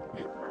 do that.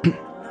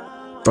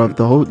 Bro,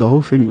 the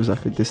whole thing was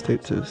like a diss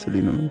tape to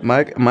Selena.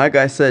 Man. My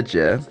guy said,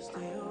 yeah.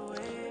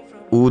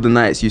 All the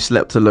nights you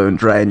slept alone,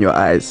 dry in your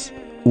eyes.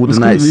 All the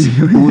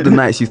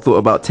nights you thought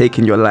about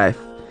taking your life.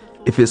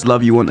 If it's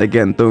love you want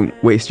again, don't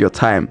waste your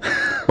time.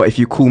 But if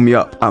you call me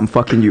up, I'm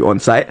fucking you on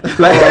sight.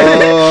 Like,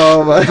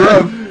 Oh my bro.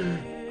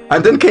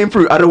 And then came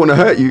through, I don't want to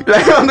hurt you.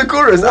 Like on the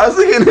chorus, I was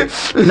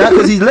thinking. Nah,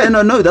 because he's letting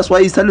her know. That's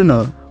why he's telling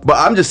her. But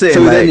I'm just saying,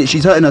 So like, then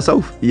she's hurting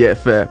herself. yeah,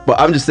 fair. But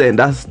I'm just saying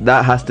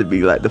that has to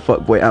be like the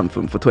fuckboy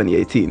anthem for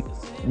 2018.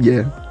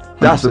 Yeah.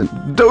 That's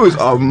 100%. those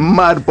are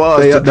mad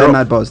bars. They're to drop.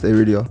 mad bars. They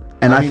really are.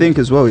 And I think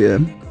as well, yeah,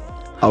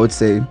 I would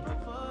say,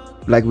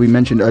 like we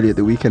mentioned earlier,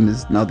 The Weeknd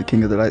is now the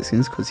king of the light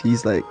skins because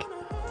he's like,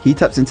 he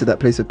taps into that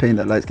place of pain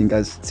that light skin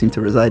guys seem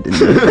to reside in.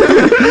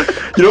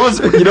 You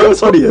know what's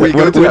funny? Yeah? We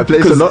go to that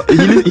place a lot.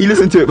 He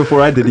listened to it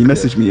before I did. He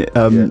messaged me.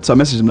 So I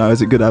messaged him now.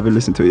 Is it good? I haven't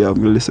listened to it yet. I'm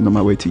gonna listen on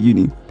my way to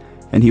uni.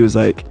 And he was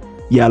like,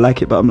 yeah, I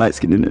like it, but I'm light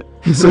skinned in it.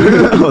 So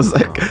I was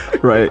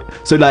like, right.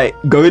 So like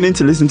going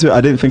into listen to it,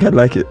 I didn't think I'd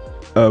like it.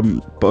 But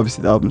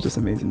obviously the album's just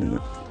amazing, isn't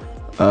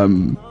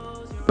it?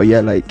 But yeah,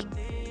 like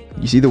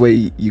you see the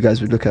way you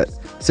guys would look at,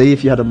 say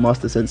if you had a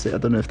master sensei. I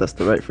don't know if that's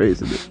the right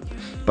phrase of it,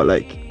 but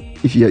like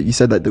if you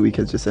said that The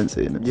Weeknd's your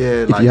sensei, innit?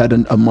 Yeah, If like- you had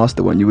a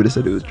master one, you would have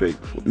said it was Drake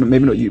before. No,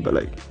 maybe not you, but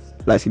like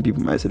light-skinned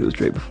people might have said it was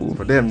Drake before.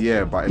 For them,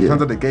 yeah, but in Yeah.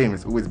 terms of the game,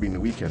 it's always been The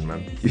Weeknd,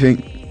 man. You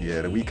think?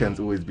 Yeah, The Weeknd's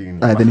always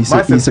been. Then my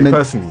sensei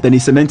personally. Then he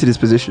cemented his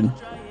position.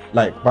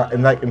 Like, but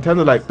in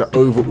terms of like the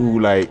overall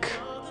like.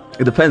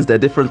 It depends. There are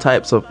different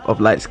types of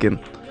light skin.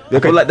 I Okay,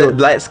 feel like the so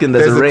light skin.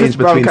 There's a Chris range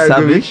Brown between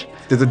category, Savage.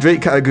 There's a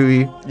Drake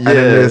category, and then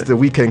there's the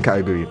Weeknd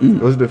category.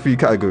 Those are the three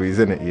categories,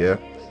 in it? Yeah.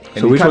 And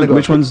So you which kinda one? gotta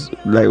Which pick- one's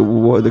like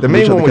what are the? The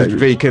main which are one the was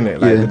categories? Drake,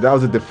 innit? Like Yeah. that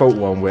was the default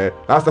one where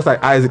that's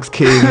like Isaac's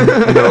King,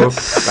 you know.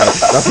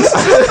 That's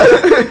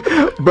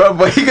Bro,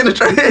 but you gonna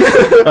try?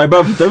 Alright,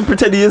 bro, don't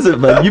pretend he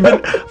isn't, man. You've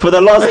been for the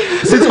last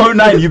since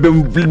 09. You've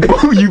been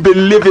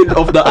living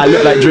off the I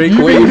look like Drake.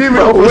 Wait, You've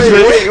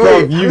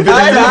been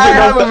I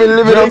haven't been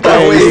living off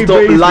that way.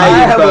 Stop lying, I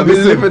haven't fam.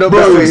 been living off Bro,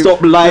 that way.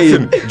 stop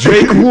lying. Listen,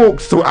 Drake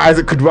walked so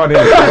Isaac could run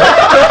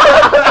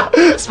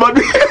in. Spud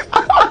me.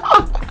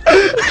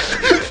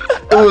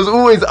 It was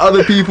always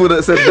other people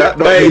that said that.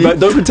 Not Hey, me. but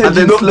don't pretend And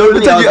you're then not. Don't slowly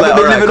pretend I was you're like, not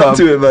alright, living up calm.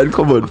 to it, man.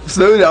 Come on.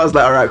 Slowly I was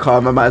like, alright,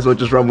 calm. I might as well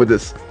just run with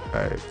this.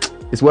 Alright.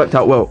 It's worked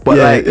out well. But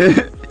Yeah,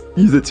 like,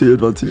 use it to your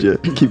advantage. Yeah,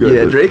 keep going.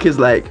 yeah, Drake is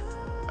like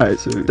Alright,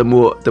 so the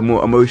more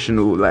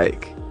emotional,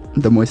 like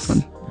the moist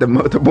one. the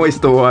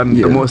moister one,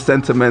 Yeah. the more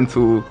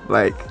sentimental,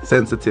 like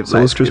sensitive. So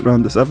light was Chris skin.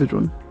 Brown the savage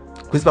one?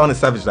 Chris Brown is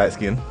savage light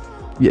skin.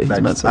 Yeah, he's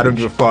Like, mad savage. I don't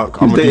give a fuck.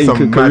 He was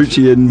dating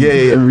Karuchi and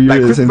Riri Like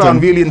at the Chris same Brown,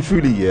 time. really and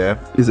truly, yeah,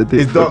 He's a dick.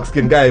 he's dark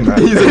skinned guy, man.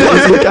 He's a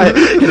light-skinned guy in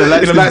a In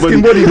a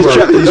light-skinned body, bro.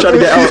 He's trying to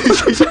get out.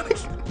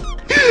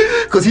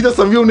 Because he does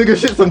some real nigga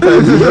shit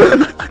sometimes. You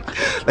know?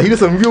 Like he does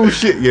some real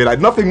shit, yeah. Like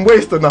nothing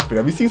waste or nothing.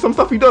 Have you seen some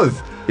stuff he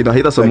does? You know,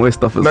 he does some moist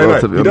stuff as no, well.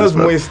 no, To be he honest, does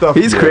bro. moist stuff,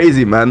 He's yeah.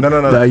 crazy, man. No.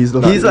 Nah, he's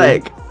not. He's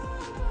like.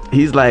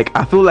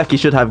 I feel like he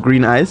should have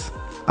green eyes.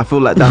 I feel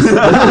like that's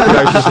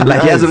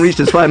like he hasn't reached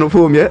his final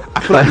form yet. I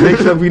feel like Drake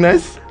should have green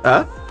eyes.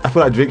 Huh? I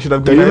feel like Drake should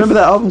have Do green you eyes. remember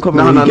that album cover?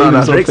 No, when he no, gave no,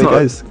 himself Drake's fake not-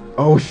 eyes?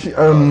 Oh shit. I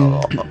can't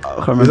Is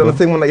that remember. the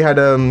same one that you had?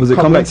 Was it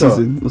comeback Winter?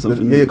 season or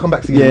something? Yeah,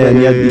 comeback season. Yeah, and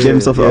he yeah, gave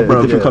himself yeah,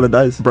 different coloured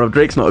eyes. Bro,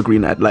 Drake's not a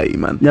green-eyed lighty,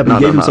 man. Yeah, but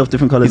he gave himself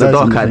different coloured He's eyes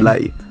a in the dark-eyed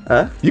thing. lighty.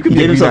 Huh? You could He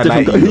be a gave green himself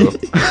eyed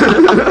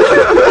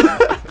different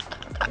lighty.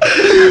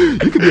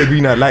 You could be a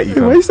green eyed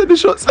lighty. Why you said the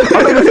shots?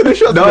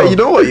 No, you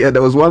know what? Yeah,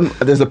 there was one.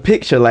 There's a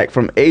picture like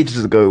from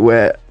ages ago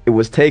where it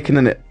was taken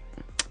in it,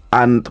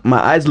 and my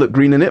eyes look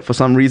green in it for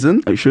some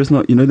reason. Are you sure it's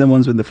not? You know them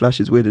ones when the flash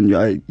is weird and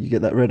your eye, you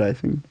get that red eye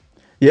thing.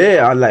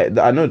 Yeah,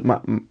 I know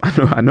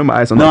my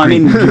eyes are No, not I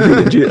green.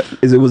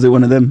 mean, was it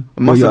one of them?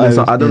 Must Or your have been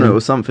eye some, I don't know. It yeah.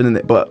 was something in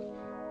it, but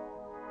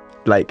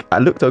like I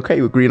looked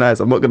okay with green eyes.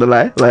 I'm not gonna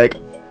lie. Like,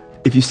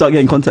 If you start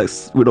getting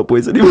contacts, we're not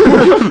boys anymore. Bro,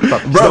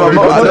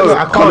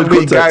 I I can't can't be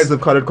be guys with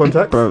coloured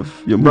contacts. Bro,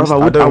 you're bro, moist. I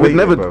would don't rate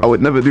never, it, bro. I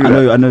would never do I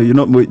that. know, you're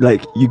not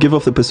like you give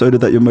off the persona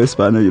that you're moist,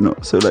 but I know you're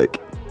not. So like,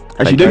 actually,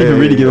 you Thank don't you. even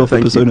really give off the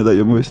Thank you. persona that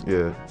you're moist.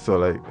 Yeah, so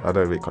like I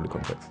don't rate coloured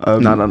contacts. No. I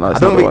it's don't not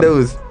the rate one.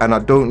 those, and I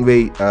don't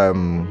rate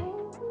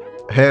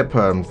hair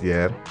perms.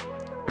 Yeah,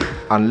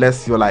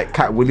 unless you're like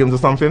Cat Williams or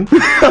something.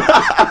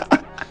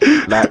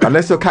 Like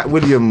unless you're Cat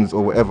Williams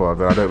or whatever,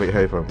 then I don't rate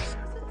hair perms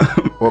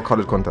or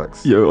coloured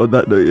contacts. Yo, on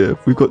that note, yeah,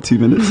 we've got 2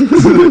 minutes.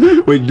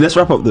 Wait, let's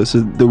wrap up though.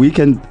 So the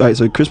weekend, right?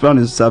 So Chris Brown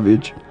is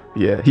savage.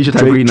 Yeah, he should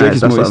have Drake- green Drake eyes.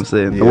 is That's what I'm moist.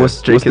 saying. Yeah.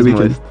 What's Drake What's the is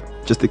weekend? moist.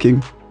 Just the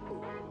king.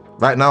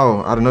 Right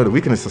now, I don't know. The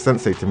Weeknd is a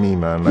sensei to me,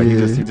 man. Like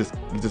Yeah. he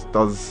just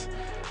does.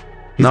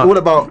 He's No. all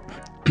about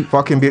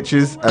fucking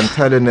bitches and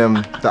telling them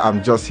that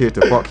I'm just here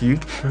to fuck you.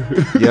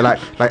 Yeah, like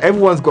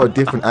everyone's got a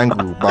different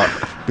angle, but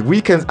the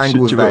Weeknd's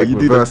angle is Jamal, like you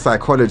do reverse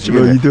psychology.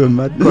 Bro, you innit? doing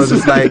madness. Because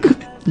it's like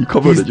you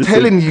come on he's it, just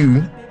telling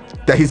you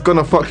that he's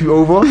gonna fuck you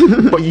over,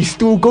 but you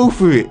still go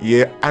through it,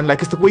 yeah. And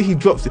like, it's the way he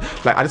drops it.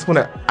 Like, I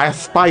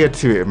aspire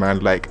to it, man.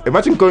 Like,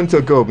 imagine going to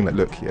a girl being like,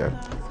 look, yeah,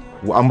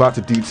 what I'm about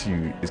to do to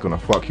you is gonna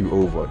fuck you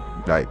over.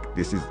 Like,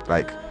 this is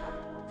like,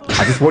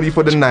 I just want you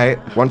for the night.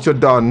 Once you're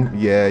done,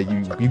 yeah,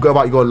 you go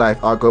about your life,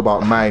 I'll go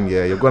about mine,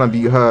 yeah. You're gonna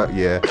be hurt,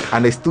 yeah.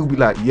 And they still be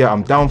like, yeah,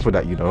 I'm down for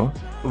that, you know,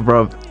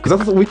 bro. Because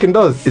that's what Weeknd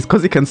does. It's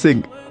because he can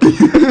sing.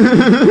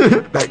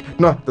 Like,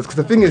 no, because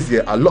the thing is,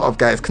 yeah, a lot of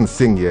guys can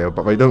sing, yeah,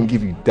 but they don't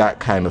give you that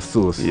kind of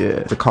sauce,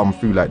 to come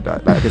through like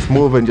that. Like, it's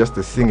more than just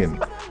the singing.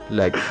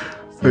 Like,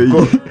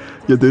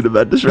 you're doing the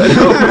madness right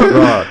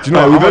now. Do you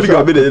know, we've only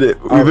got a minute in it.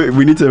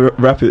 We need to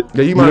wrap it.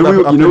 Yeah, you know, wrap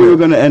it up, we were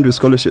going to end with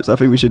scholarships. I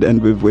think we should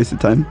end with wasted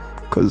time.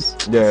 Because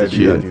do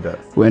that.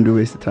 We'll end with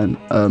wasted time.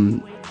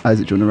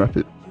 Isaac, do you want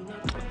to wrap it?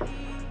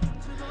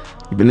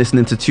 You've been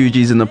listening to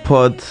 2Gs in the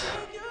pod.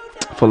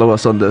 Follow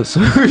us on the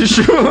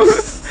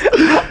socials.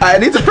 I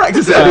need to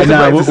practice it.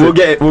 We'll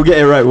get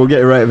it right. We'll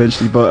get it right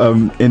eventually. But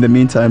in the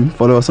meantime,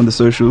 follow us on the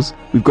socials.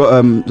 We've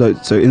got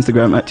so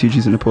Instagram at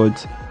 2Gs in the pod,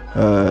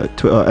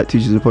 Twitter at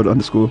 2Gs in the pod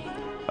 _.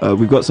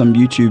 We've got some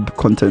YouTube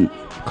content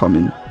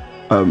coming,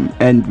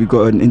 and we've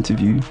got an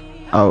interview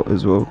out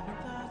as well.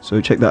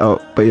 So check that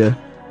out. But yeah,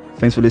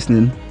 thanks for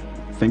listening.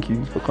 Thank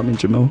you for coming,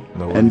 Jamal.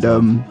 No worries,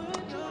 and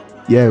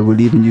yeah, we're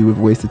leaving you with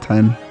Wasted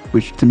Time,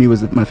 which to me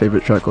was my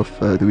favorite track of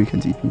the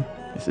Weeknd's EP.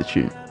 It's a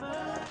tune.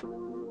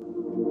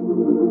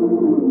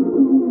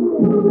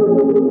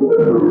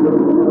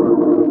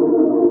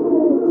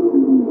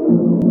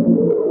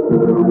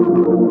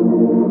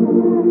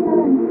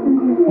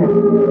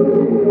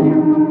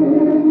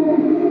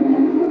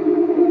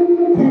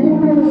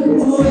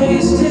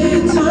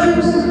 Wasted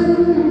times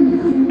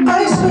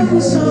I spent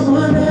with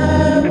someone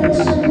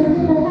else.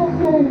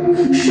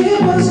 She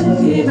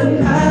wasn't even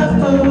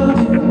half of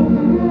you.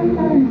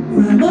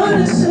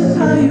 Reminiscing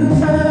how you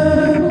felt.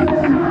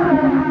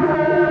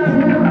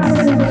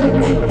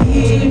 And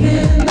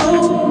even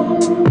though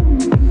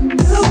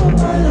you were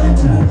my life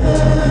through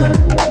hell,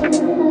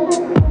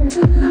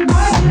 I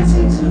can't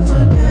seem to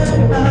forget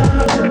about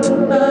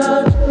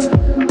you.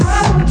 I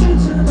want you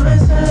to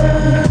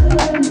myself.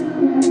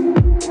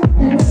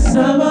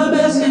 Now my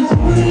best is who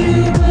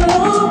you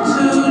belong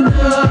to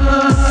now.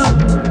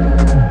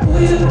 Who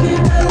you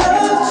give that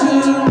love to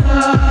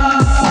now.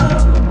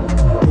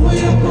 Who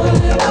you put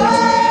it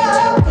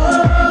up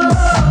on.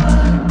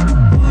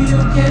 Who you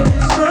get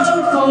this from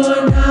for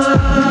now.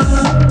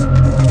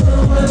 The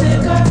one that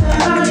got the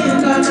high and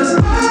got us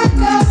high,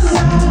 got the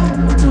low.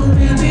 Don't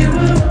make me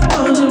run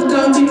on them,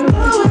 got me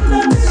blowing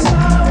up the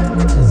sound.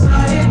 'Cause I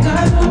ain't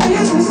got no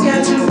business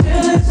catching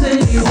feelings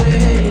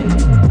anyway.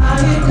 I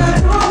ain't got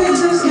no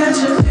business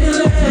catching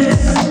feelings.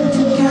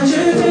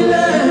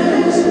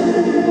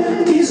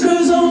 These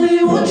girls only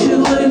want you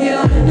when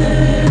you're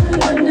winning.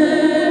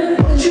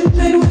 But you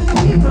play with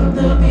me from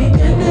the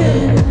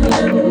beginning.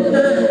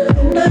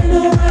 And I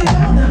know right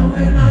now that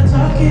we're not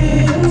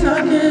talking.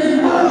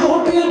 I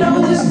hope you know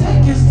this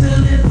take is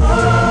still in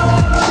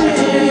motion.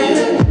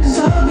 'Cause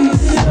I'll be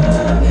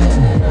there.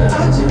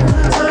 I took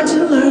my time to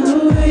learn the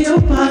way your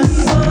body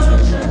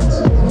functions.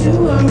 You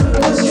are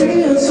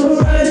equestrian, so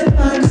ride it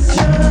like a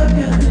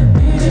champion.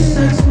 This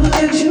sex will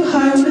get you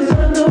high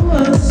without no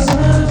other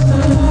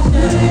substance.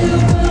 Yeah, you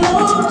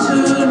belong to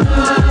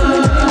now.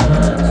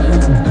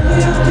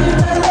 You give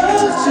that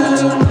love to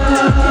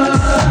now.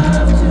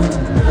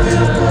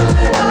 You put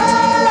it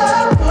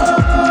up on.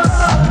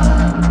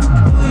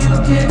 Who you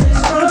get this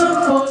from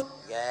for?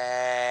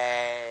 Yeah,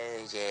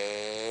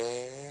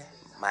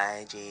 my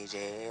GJ,